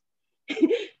 He's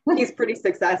pretty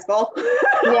successful.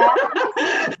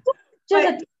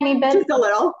 Just a tiny bit. Just a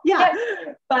little,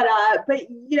 but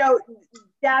you know,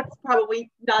 that's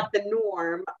probably not the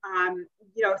norm.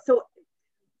 You know, so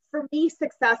for me,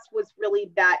 success was really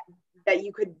that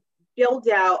you could build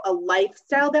out a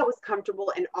lifestyle that was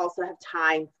comfortable and also have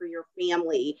time for your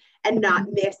family and not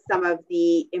miss some of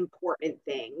the important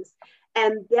things.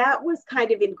 And that was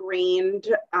kind of ingrained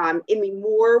in me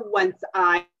more once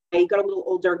I got a little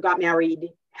older, got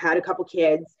married, had a couple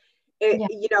kids.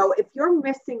 You know, if you're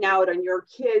missing out on your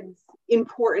kids'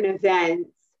 important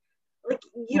events, like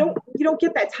you don't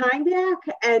get that time back,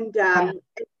 and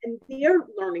they're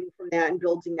learning from that and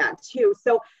building that too.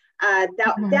 So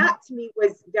that to me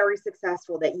was very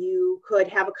successful, that you could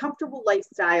have a comfortable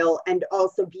lifestyle and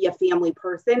also be a family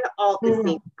person all at the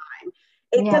same time.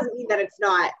 It doesn't mean that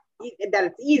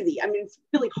it's easy. I mean, it's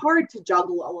really hard to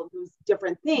juggle all of those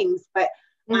different things, but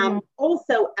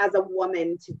also as a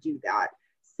woman to do that.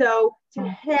 So to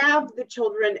have the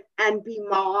children and be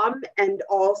mom and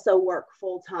also work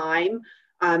full time,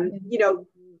 you know,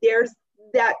 there's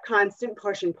that constant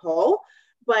push and pull,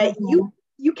 but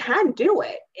you can do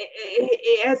it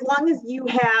as long as you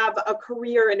have a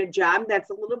career and a job that's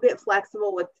a little bit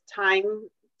flexible with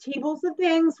timetables of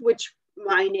things, which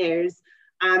mine is.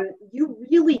 You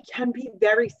really can be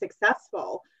very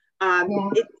successful.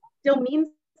 It still means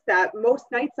that most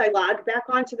nights I log back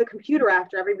onto the computer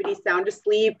after everybody's sound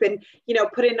asleep, and, you know,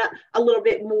 put in a little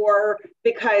bit more,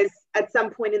 because at some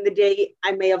point in the day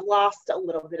I may have lost a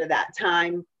little bit of that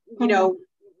time, you know,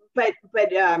 but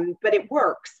it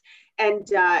works. And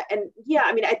yeah,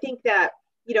 I mean, I think that,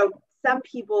 you know, some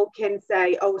people can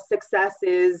say, oh, success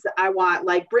is, I want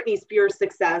like Britney Spears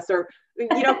success, or,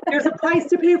 you know, there's a price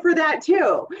to pay for that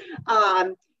too.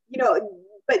 You know,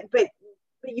 but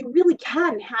you really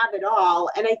can have it all.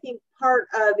 And I think part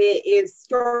of it is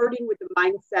starting with the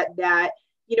mindset that,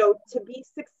 you know, to be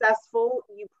successful,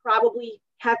 you probably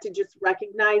have to just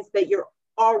recognize that you're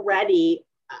already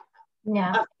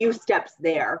a few steps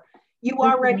there. You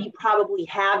already probably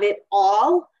have it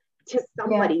all to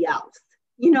somebody else.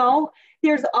 You know,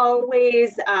 there's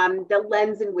always the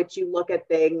lens in which you look at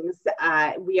things.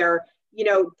 We are, you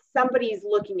know, somebody's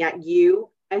looking at you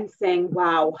and saying,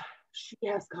 wow, she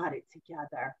has got it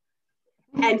together.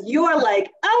 And you are like,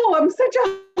 oh, I'm such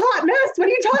a hot mess. What are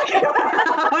you talking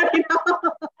about? You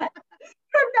know? I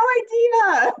have no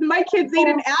idea. My kids ate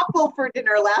an apple for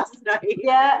dinner last night.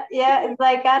 Yeah. It's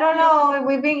like, I don't know.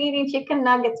 We've been eating chicken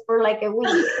nuggets for like a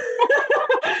week.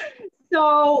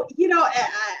 So,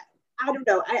 I don't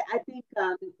know. I think,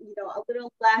 a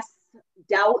little less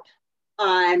doubt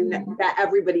on that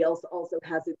everybody else also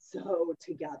has it so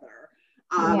together.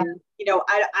 Yeah.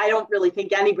 I don't really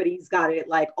think anybody's got it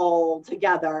like all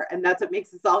together, and that's what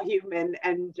makes us all human.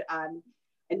 And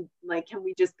like, can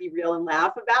we just be real and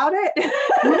laugh about it?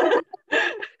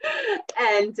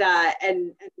 and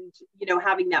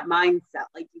having that mindset,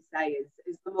 like you say,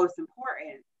 is the most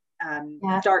important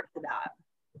start to that.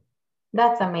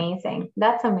 That's amazing.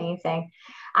 That's amazing.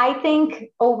 I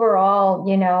think overall,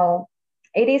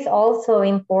 it is also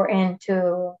important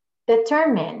to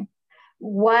determine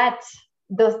what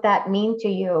does that mean to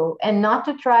you, and not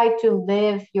to try to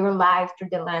live your life through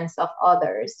the lens of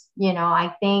others.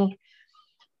 I think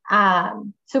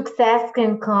success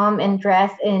can come and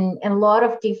dress in a lot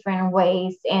of different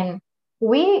ways, and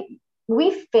we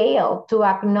fail to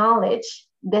acknowledge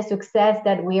the success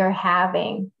that we are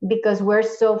having because we're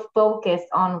so focused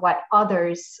on what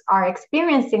others are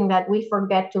experiencing that we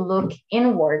forget to look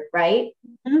inward, right?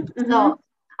 Mm-hmm. So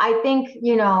I think,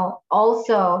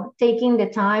 also taking the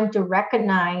time to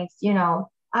recognize,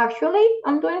 actually,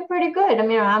 I'm doing pretty good. I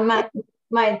mean, my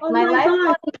life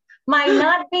might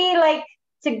not be like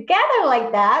together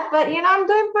like that, but, I'm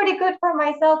doing pretty good for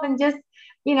myself, and just,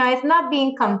 it's not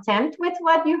being content with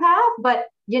what you have, but,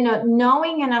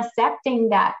 knowing and accepting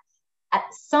that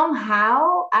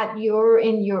somehow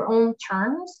in your own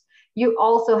terms, you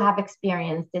also have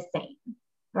experienced the same,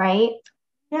 right?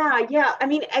 Yeah. I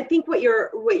mean, I think what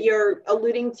you're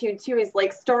alluding to too is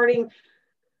like starting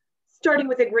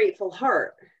with a grateful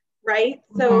heart, right?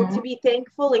 So to be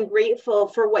thankful and grateful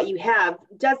for what you have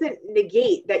doesn't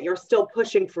negate that you're still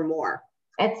pushing for more.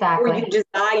 Exactly. Or you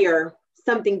desire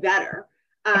something better.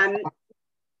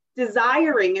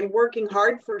 Desiring and working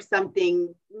hard for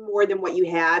something more than what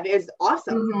you have is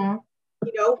awesome.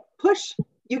 Push.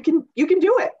 You can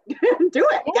do it. Do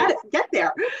it. Yeah. Get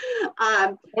there.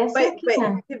 But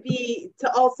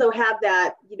to also have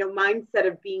that, mindset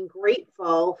of being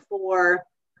grateful for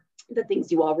the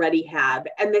things you already have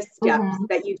and the steps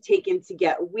that you've taken to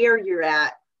get where you're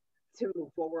at to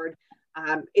move forward.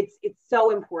 It's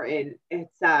so important.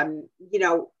 It's and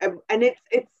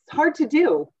it's hard to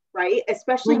do, right?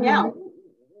 Especially now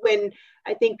when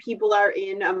I think people are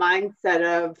in a mindset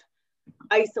of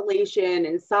isolation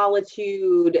and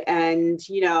solitude and,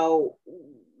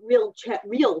 real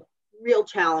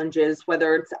challenges,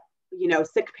 whether it's,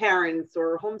 sick parents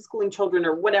or homeschooling children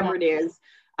or whatever it is,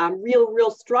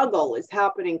 real struggle is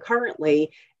happening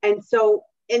currently. And so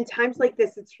in times like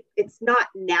this, it's not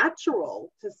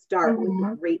natural to start with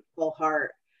a grateful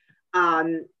heart.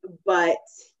 But,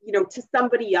 to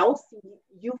somebody else,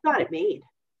 you've got it made.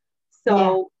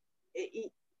 So,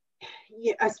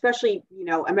 especially,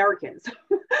 Americans.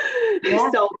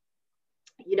 So,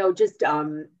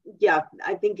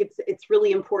 I think it's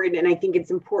really important. And I think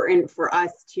it's important for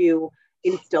us to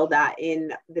instill that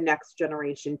in the next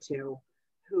generation too,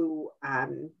 who,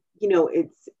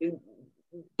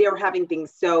 they're having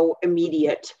things so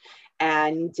immediate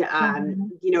and,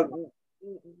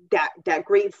 that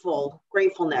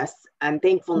gratefulness and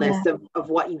thankfulness of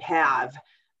what you have.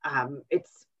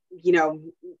 It's, a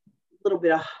little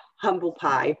bit of humble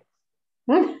pie.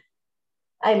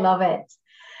 I love it.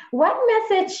 What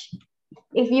message,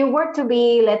 if you were to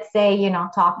be, let's say,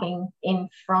 talking in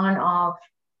front of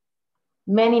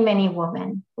many, many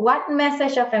women, what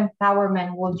message of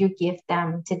empowerment would you give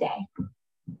them today?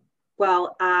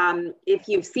 Well, if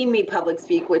you've seen me public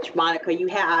speak, which Monica, you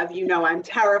have, I'm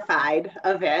terrified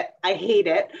of it. I hate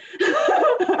it.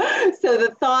 So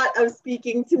the thought of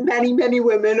speaking to many, many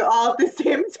women all at the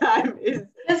same time is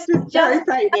just very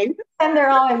frightening. And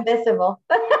they're all invisible.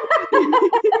 But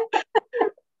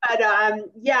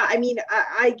I mean,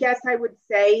 I guess I would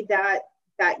say that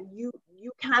you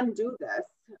can do this.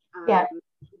 But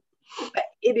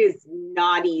it is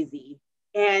not easy.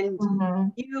 And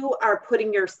you are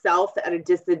putting yourself at a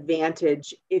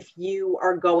disadvantage if you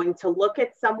are going to look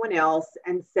at someone else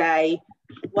and say,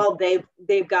 well, they've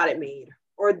got it made,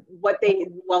 or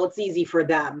it's easy for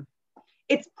them.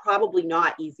 It's probably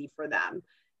not easy for them.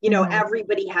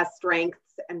 Everybody has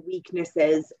strengths and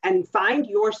weaknesses, and find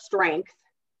your strength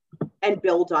and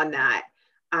build on that.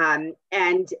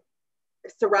 And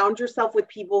surround yourself with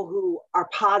people who are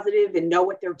positive and know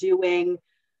what they're doing.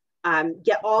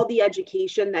 Get all the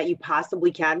education that you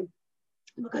possibly can,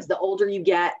 because the older you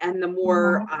get and the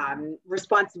more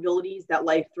responsibilities that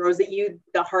life throws at you,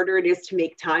 the harder it is to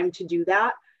make time to do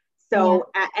that.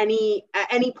 So at any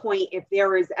point, if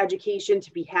there is education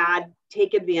to be had,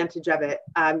 take advantage of it,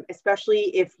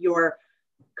 especially if your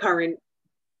current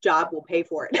job will pay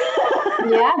for it.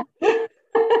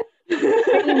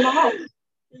 very much.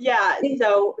 Yeah.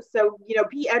 So,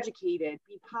 be educated,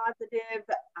 be positive,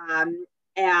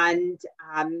 and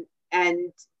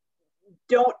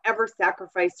don't ever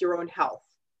sacrifice your own health.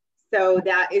 So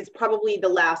that is probably the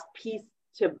last piece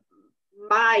to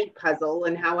my puzzle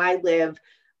and how I live.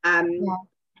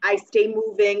 I stay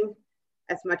moving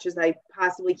as much as I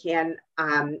possibly can.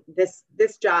 This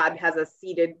job has us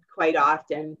seated quite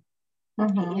often.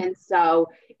 And so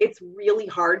it's really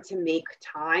hard to make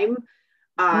time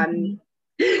to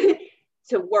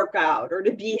work out or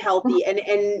to be healthy. And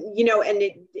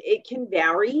it can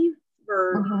vary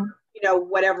for,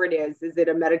 whatever it is. Is it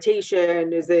a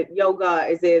meditation? Is it yoga?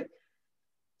 Is it,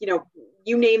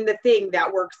 you name the thing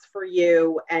that works for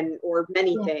you, or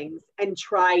many things, and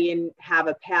try and have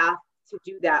a path to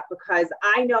do that. Because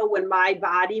I know when my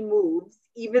body moves,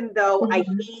 even though I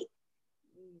hate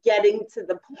getting to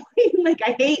the point, like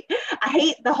I hate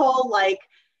the whole I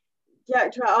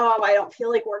don't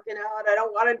feel like working out, I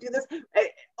don't want to do this,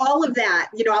 all of that,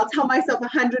 I'll tell myself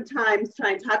 100 times,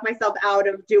 try and talk myself out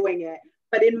of doing it.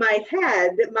 But in my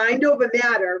head, mind over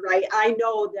matter, right? I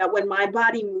know that when my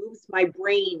body moves, my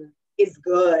brain is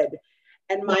good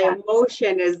and my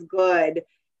emotion is good,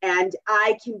 and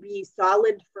I can be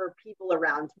solid for people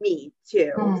around me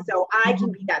too. So I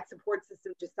can be that support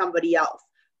system to somebody else.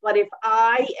 But if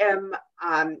I am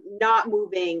not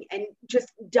moving and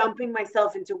just dumping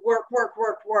myself into work,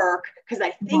 because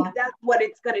I think that's what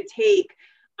it's going to take,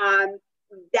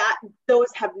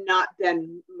 those have not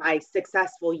been my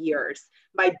successful years.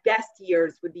 My best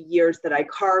years were the years that I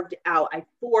carved out. I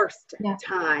forced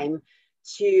time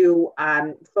to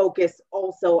focus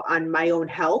also on my own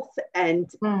health. And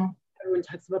everyone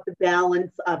talks about the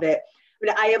balance of it. I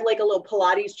mean, I have like a little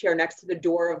Pilates chair next to the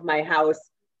door of my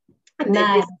house. And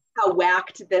this is how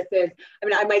whacked this is. I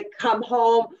mean, I might come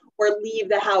home or leave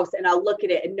the house and I'll look at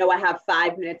it and know I have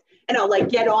 5 minutes, and I'll like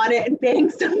get on it and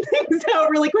bang some things out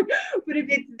really quick. But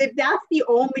if that's the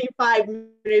only 5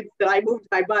 minutes that I moved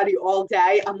my body all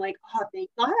day, I'm like, oh, thank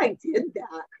God I did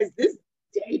that, because this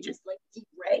day just like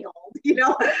derailed,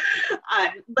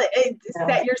 but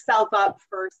set yourself up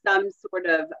for some sort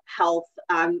of health,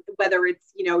 whether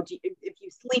it's, if you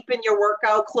sleep in your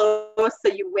workout clothes so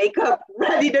you wake up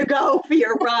ready to go for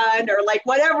your run, or like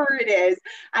whatever it is.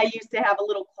 I used to have a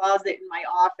little closet in my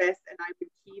office, and I would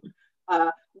keep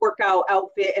a workout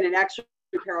outfit and an extra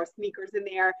pair of sneakers in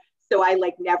there. So I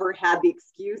like never had the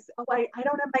excuse, oh, I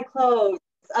don't have my clothes.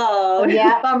 Oh,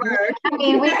 yeah. Bummer. I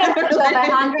mean, we can put up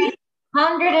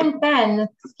 110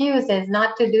 excuses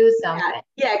not to do something.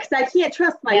 Yeah, because I can't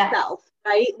trust myself,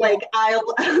 right? Yeah. Like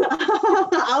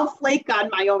I'll flake on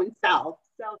my own self.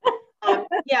 So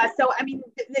so I mean,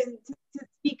 to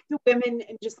speak to women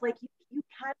and just like you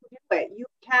can do it.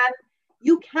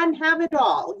 You can have it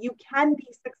all. You can be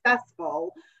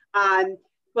successful.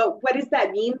 But what does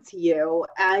that mean to you?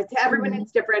 To everyone,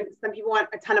 it's different. Some people want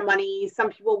a ton of money. Some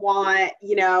people want,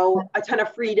 a ton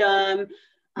of freedom.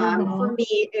 For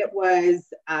me, it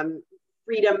was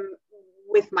freedom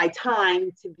with my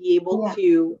time to be able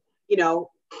to,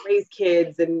 raise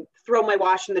kids and throw my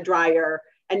wash in the dryer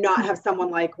and not have someone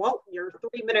like, well, you're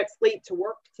 3 minutes late to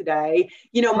work today.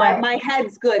 My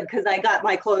head's good because I got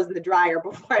my clothes in the dryer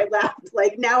before I left.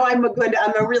 Like now I'm a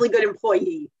really good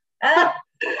employee. And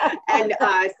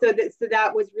so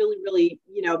that was really, really,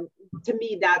 to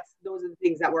me, those are the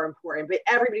things that were important. But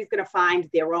everybody's going to find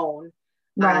their own.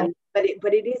 Right. But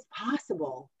it is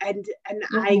possible. And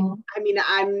I mean,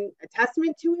 I'm a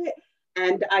testament to it.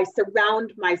 And I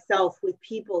surround myself with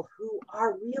people who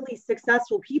are really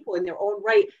successful people in their own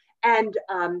right. And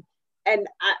I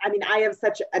mean, I have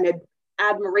such an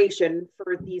admiration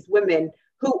for these women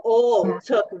who all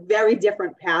took very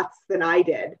different paths than I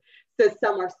did. So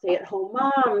some are stay-at-home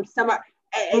moms, some are,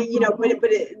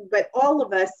 but all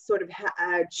of us sort of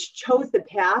chose the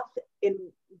path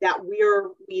that we're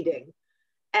leading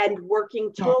and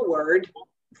working toward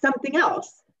something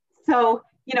else. So,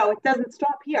 it doesn't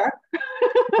stop here.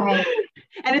 Right.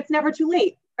 And it's never too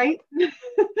late, right?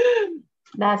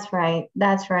 That's right.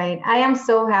 I am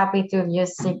so happy to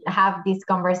just have this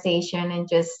conversation and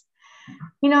just,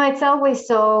 it's always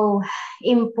so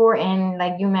important,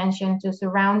 like you mentioned, to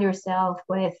surround yourself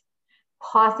with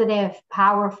positive,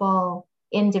 powerful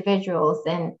individuals.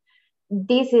 And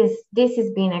this has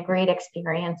been a great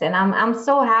experience. And I'm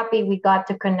so happy we got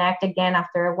to connect again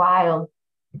after a while.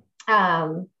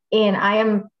 And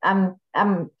I'm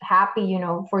happy,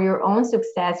 for your own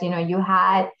success.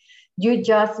 You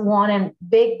just won a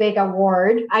big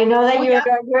award. I know that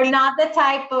you're not the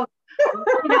type of,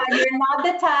 you're not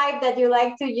the type that you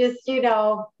like to just,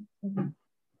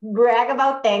 brag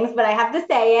about things, but I have to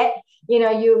say it.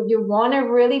 you won a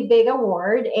really big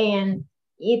award, and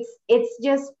it's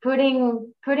just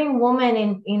putting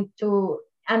women into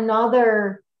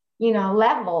another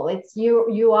level. It's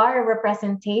you are a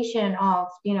representation of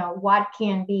what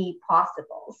can be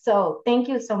possible. So thank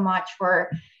you so much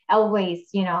for always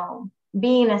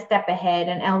being a step ahead,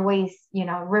 and always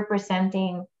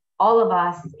representing all of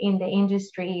us in the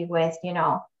industry with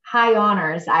high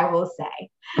honors, I will say.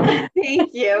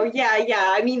 Thank you. Yeah.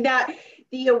 I mean, that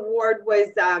the award was,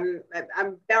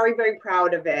 I'm very, very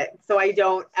proud of it. So I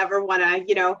don't ever want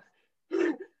to,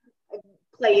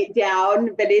 play it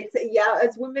down, but it's, yeah,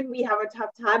 as women, we have a tough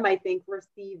time, I think,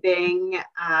 receiving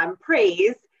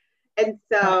praise. And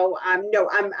so, no,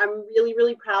 I'm really,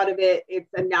 really proud of it.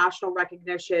 It's a national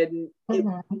recognition. I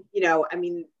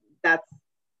mean,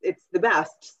 it's the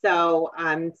best. So,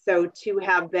 so to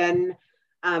have been,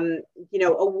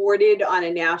 awarded on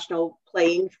a national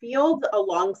playing field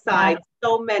alongside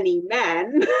so many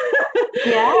men,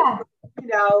 yeah,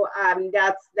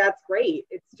 that's great.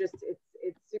 It's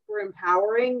super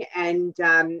empowering, and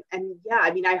yeah,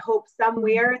 I mean, I hope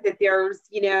somewhere that there's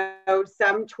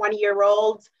some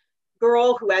 20-year-old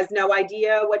girl who has no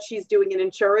idea what she's doing in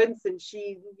insurance, and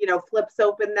she flips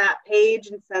open that page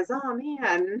and says, oh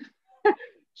man,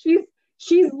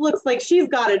 she looks like she's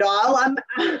got it all.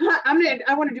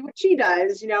 I want to do what she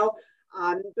does,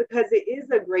 because it is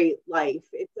a great life.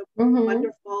 It's a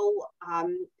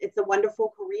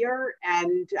wonderful career,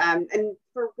 and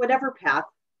for whatever path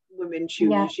women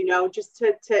choose, just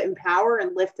to empower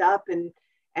and lift up and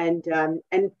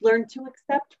learn to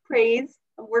accept praise.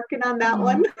 I'm working on that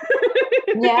one.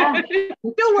 Yeah,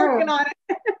 still working on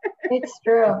it. It's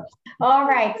true. All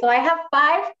right, so I have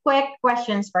 5 quick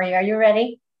questions for you. Are you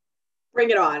ready? Bring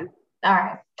it on. All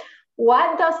right.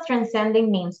 What does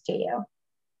transcending means to you?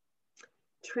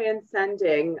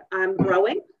 Transcending,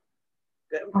 growing.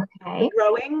 Okay.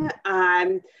 Growing.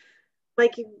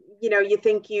 Like, you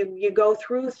think you go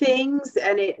through things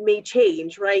and it may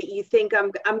change, right? You think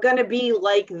I'm going to be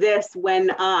like this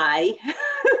when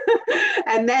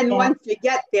and then once you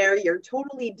get there, you're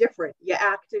totally different. You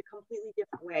act a completely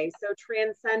different way. So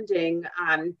transcending,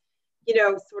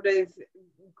 sort of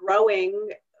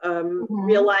growing,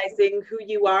 realizing who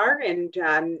you are, and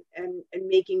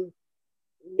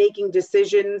making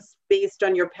decisions based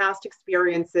on your past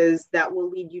experiences that will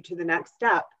lead you to the next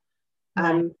step.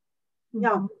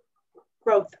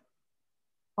 Growth.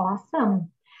 Awesome.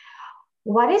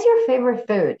 What is your favorite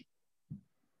food?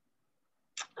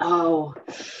 Oh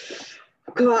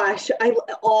gosh,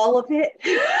 all of it.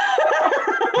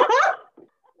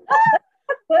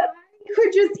 I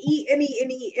could just eat any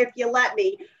if you let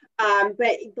me.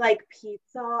 But like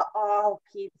pizza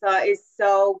is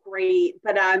so great,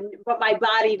 but my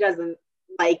body doesn't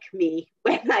like me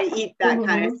when I eat that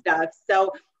kind of stuff.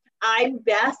 So I'm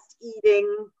best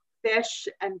eating fish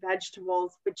and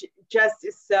vegetables, which just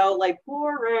is so like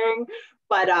boring,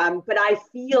 but I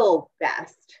feel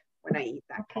best when I eat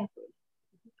that kind of food.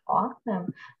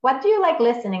 Awesome. What do you like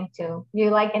listening to? Do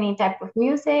you like any type of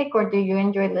music, or do you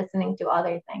enjoy listening to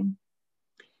other things?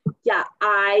 Yeah,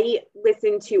 I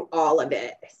listen to all of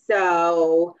it.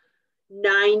 So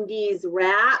 90s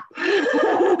rap.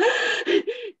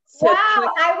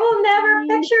 Wow, I will never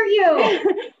picture you.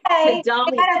 To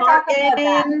Dolly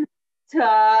Parton,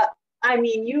 I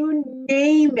mean, you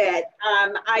name it.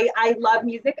 I love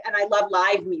music, and I love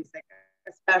live music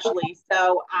especially.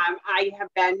 So I have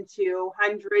been to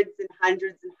hundreds and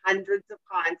hundreds and hundreds of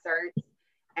concerts,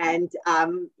 and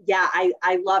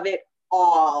I love it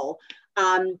all.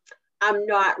 I'm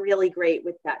not really great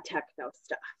with that techno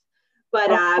stuff, but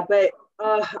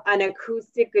an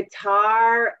acoustic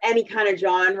guitar, any kind of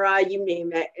genre, you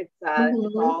name it, it's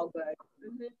all good.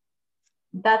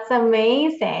 That's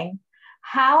amazing.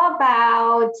 How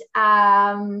about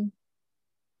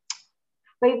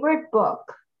favorite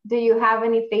book? Do you have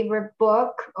any favorite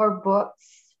book or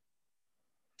books?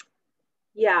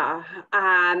 Yeah,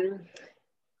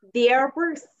 there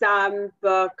were some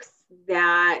books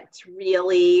that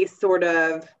really sort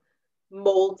of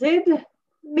molded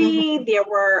me. There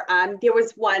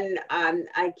was one, I'm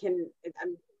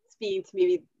speaking to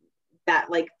maybe that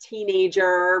like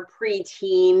teenager,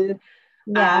 preteen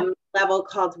level,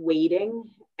 called Waiting.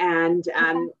 And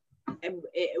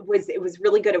it was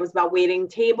really good. It was about waiting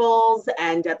tables.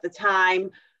 And at the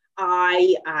time,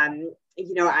 I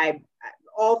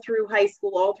all through high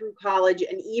school, all through college,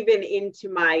 and even into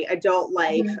my adult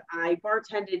life, I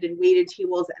bartended and waited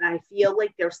tables. And I feel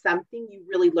like there's something you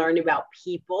really learn about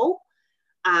people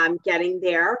getting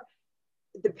there.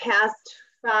 The past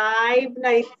 5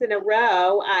 nights in a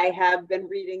row, I have been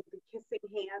reading The Kissing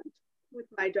Hand with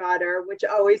my daughter, which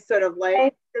always sort of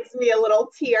like gives me a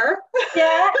little tear.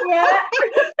 Yeah,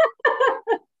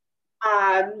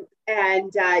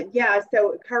 yeah.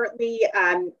 So currently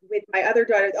with my other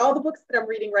daughters, all the books that I'm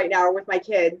reading right now are with my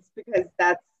kids, because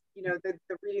that's, the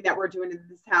reading that we're doing in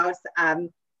this house.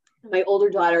 My older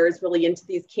daughter is really into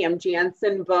these Cam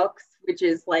Jansen books, which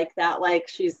is like that, like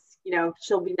she's,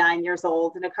 she'll be 9 years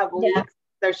old in a couple weeks.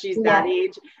 So she's that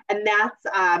age. And that's,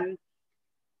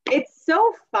 it's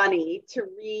so funny to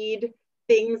read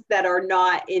things that are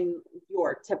not in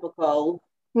your typical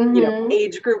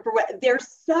age group, or what. They're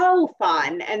so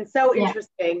fun and so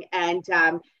interesting. And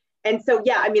so,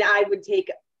 I mean, I would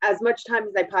take as much time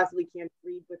as I possibly can to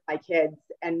read with my kids,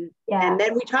 and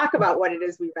then we talk about what it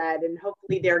is we read, and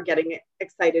hopefully they're getting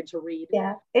excited to read.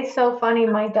 Yeah, it's so funny.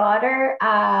 My daughter,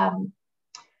 what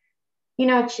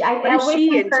is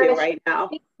she into right now?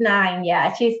 She's 9.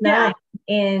 Yeah, she's 9,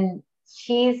 and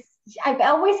I've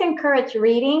always encouraged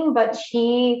reading, but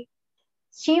she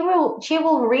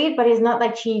will read, but it's not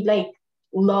like she like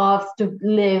loves to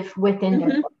live within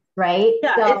the book, right?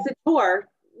 Yeah, so, it's a tour.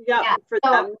 For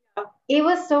them. It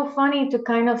was so funny to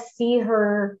kind of see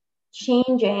her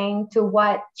changing to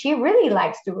what she really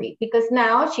likes to read, because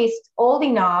now she's old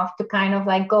enough to kind of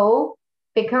like go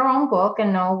pick her own book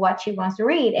and know what she wants to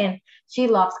read, and she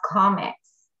loves comics.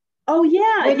 Oh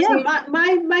yeah,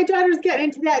 my daughter's getting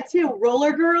into that too.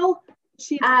 Roller Girl.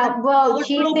 She's like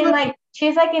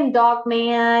in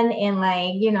Dogman and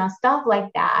like stuff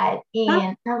like that,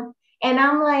 and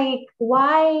I'm like,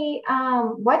 why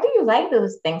do you like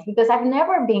those things? Because I've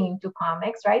never been into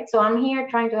comics, right? So I'm here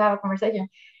trying to have a conversation,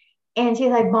 and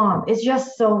she's like, Mom, it's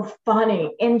just so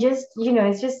funny, and just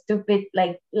it's just stupid,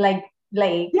 they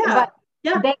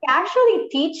actually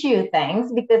teach you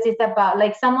things, because it's about,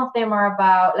 like, some of them are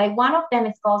about, like, one of them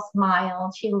is called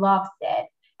Smile. She loves it.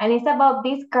 And it's about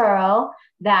this girl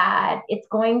that it's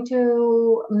going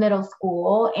to middle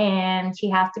school, and she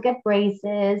has to get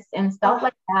braces and stuff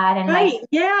like that. And they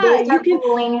start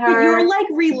bullying her. You're like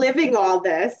reliving all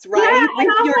this, right? Yeah, with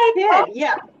your kid.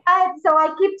 Yeah. So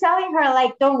I keep telling her,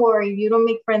 like, don't worry, you don't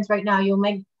make friends right now. You'll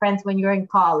make friends when you're in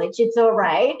college. It's all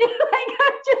right. Like,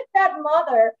 I'm just that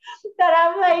mother that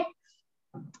I'm like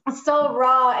so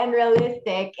raw and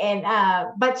realistic, and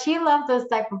but she loves those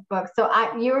type of books. So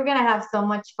you're gonna have so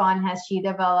much fun as she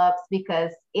develops,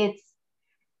 because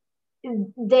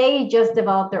they just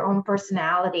develop their own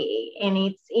personality, and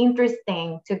it's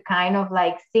interesting to kind of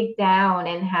like sit down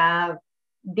and have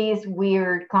these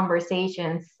weird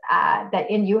conversations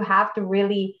and you have to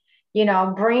really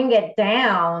bring it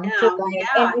down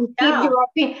and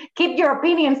keep your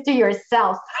opinions to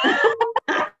yourself.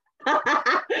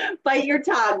 Bite your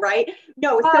tongue, right?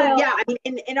 No, so I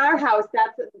mean, in our house,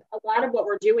 that's a lot of what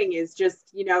we're doing is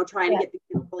just trying to get the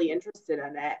kids really interested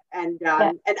in it, and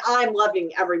I'm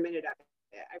loving every minute of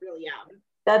it. I really am.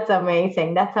 That's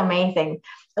amazing.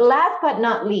 Last but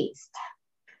not least,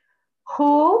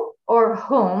 who or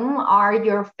whom are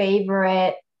your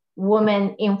favorite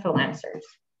women influencers,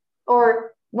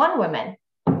 or one woman,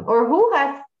 or who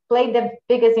has played the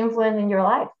biggest influence in your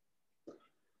life?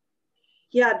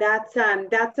 Yeah, that's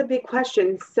a big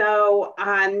question. So,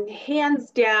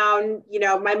 hands down,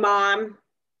 my mom.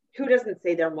 Who doesn't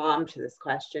say their mom to this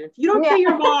question? If you don't say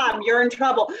your mom, you're in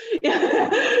trouble.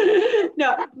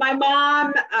 No, my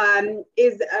mom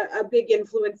is a big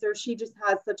influencer. She just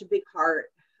has such a big heart.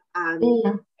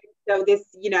 So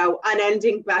this,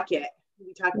 unending bucket.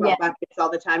 We talk about buckets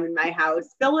all the time in my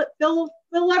house. Fill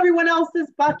everyone else's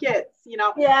buckets,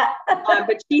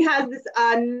 but she has this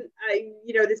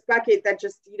this bucket that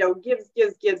just gives.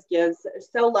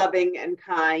 So loving and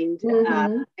kind,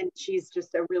 and she's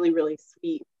just a really, really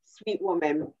sweet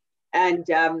woman. And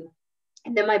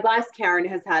then my boss Karen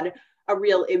has had a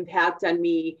real impact on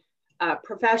me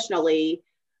professionally.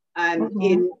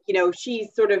 In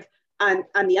she's sort of on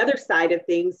the other side of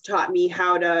things taught me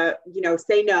how to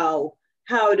say no,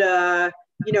 how to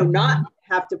not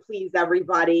have to please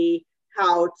everybody,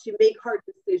 how to make hard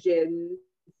decisions,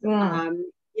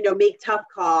 make tough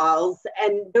calls,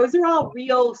 and those are all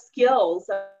real skills,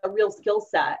 a real skill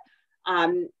set.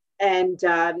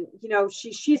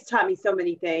 She's taught me so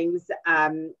many things. How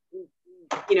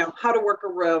to work a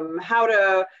room, how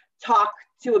to talk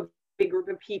to a big group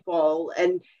of people,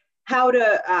 and how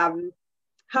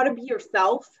to be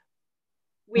yourself,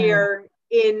 where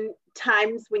in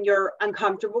times when you're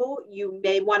uncomfortable, you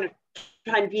may want to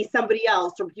try and be somebody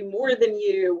else or be more than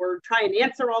you, or try and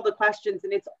answer all the questions.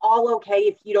 And it's all okay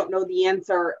if you don't know the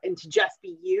answer, and to just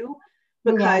be you,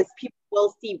 because people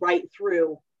will see right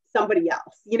through somebody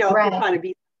else, if you're trying to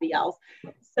be somebody else.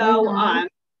 So,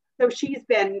 so she's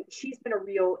been a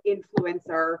real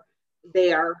influencer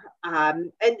there.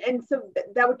 And so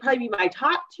that would probably be my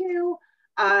top two.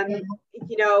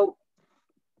 You know,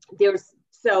 there's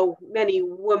so many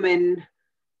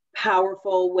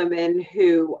powerful women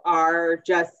who are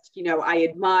just, you know, I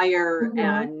admire,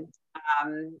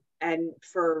 and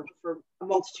for a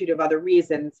multitude of other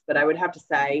reasons, but I would have to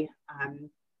say,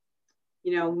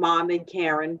 you know, Mom and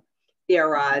Karen,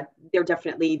 they're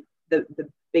definitely the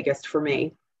biggest for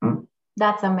me.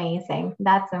 That's amazing.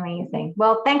 That's amazing.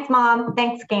 Well, thanks, Mom.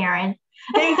 Thanks, Karen.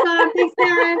 Thanks, Mom. Thanks,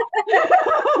 Karen.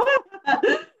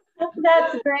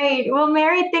 That's great. Well,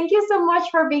 Mary, thank you so much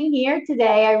for being here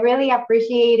today. I really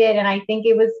appreciate it. And I think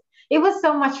it was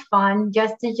so much fun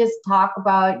just to talk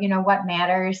about, you know, what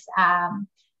matters,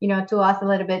 you know, to us a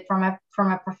little bit from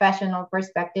a professional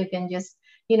perspective, and just,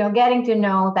 you know, getting to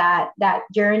know that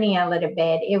journey a little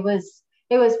bit. It was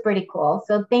pretty cool.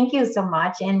 So thank you so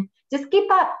much. And just keep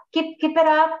it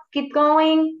up, keep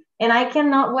going. And I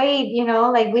cannot wait, you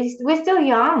know, like we're still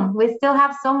young. We still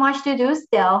have so much to do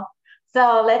still.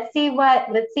 So let's see what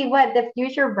the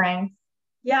future brings.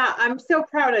 Yeah, I'm so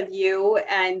proud of you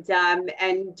and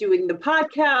doing the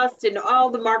podcast and all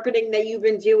the marketing that you've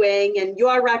been doing and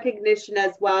your recognition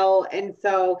as well. And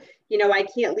so, you know, I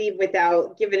can't leave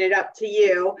without giving it up to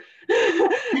you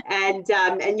and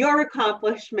your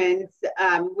accomplishments,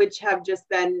 which have just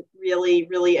been really,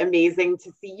 really amazing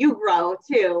to see you grow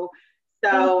too.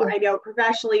 So I know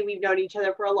professionally we've known each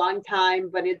other for a long time,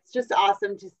 but it's just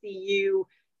awesome to see you,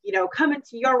 you know, come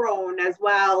into your own as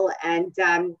well. And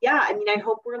yeah, I mean, I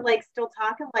hope we're like still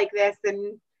talking like this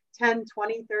in 10,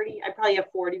 20, 30, I probably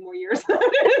have 40 more years.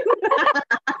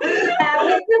 Yeah,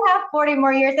 we still have 40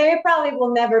 more years, and we probably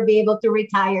will never be able to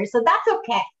retire. So that's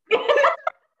okay.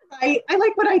 I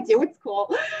like what I do. It's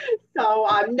cool. So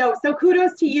so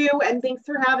kudos to you, and thanks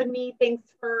for having me. Thanks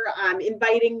for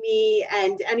inviting me,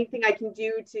 and anything I can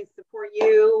do to support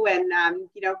you. And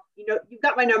you know, you've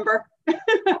got my number.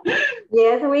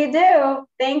 Yes, we do.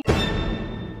 Thank you.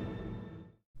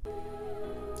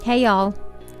 Hey y'all,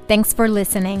 thanks for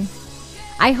listening.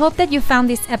 I hope that you found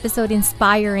this episode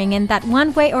inspiring and that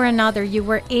one way or another you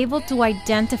were able to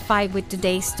identify with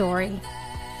today's story.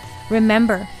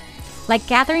 Remember, like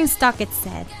Catherine Stockett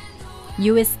said,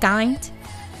 you is kind,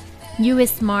 you is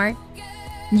smart,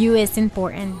 you is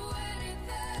important.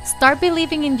 Start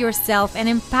believing in yourself and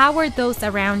empower those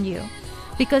around you,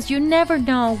 because you never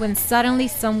know when suddenly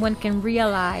someone can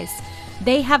realize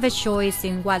they have a choice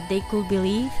in what they could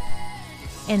believe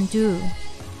and do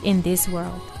in this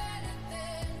world.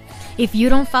 If you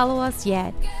don't follow us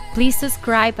yet, please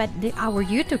subscribe at our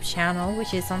YouTube channel,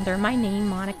 which is under my name,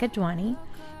 Monica Duani.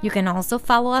 You can also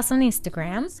follow us on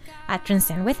Instagram at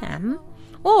Transcend with M.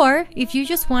 Or if you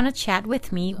just want to chat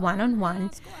with me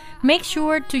one-on-one, make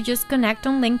sure to just connect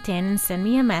on LinkedIn and send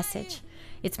me a message.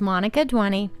 It's Monica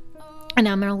Duani, and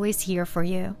I'm always here for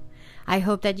you. I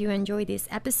hope that you enjoyed this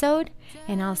episode,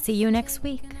 and I'll see you next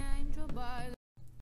week.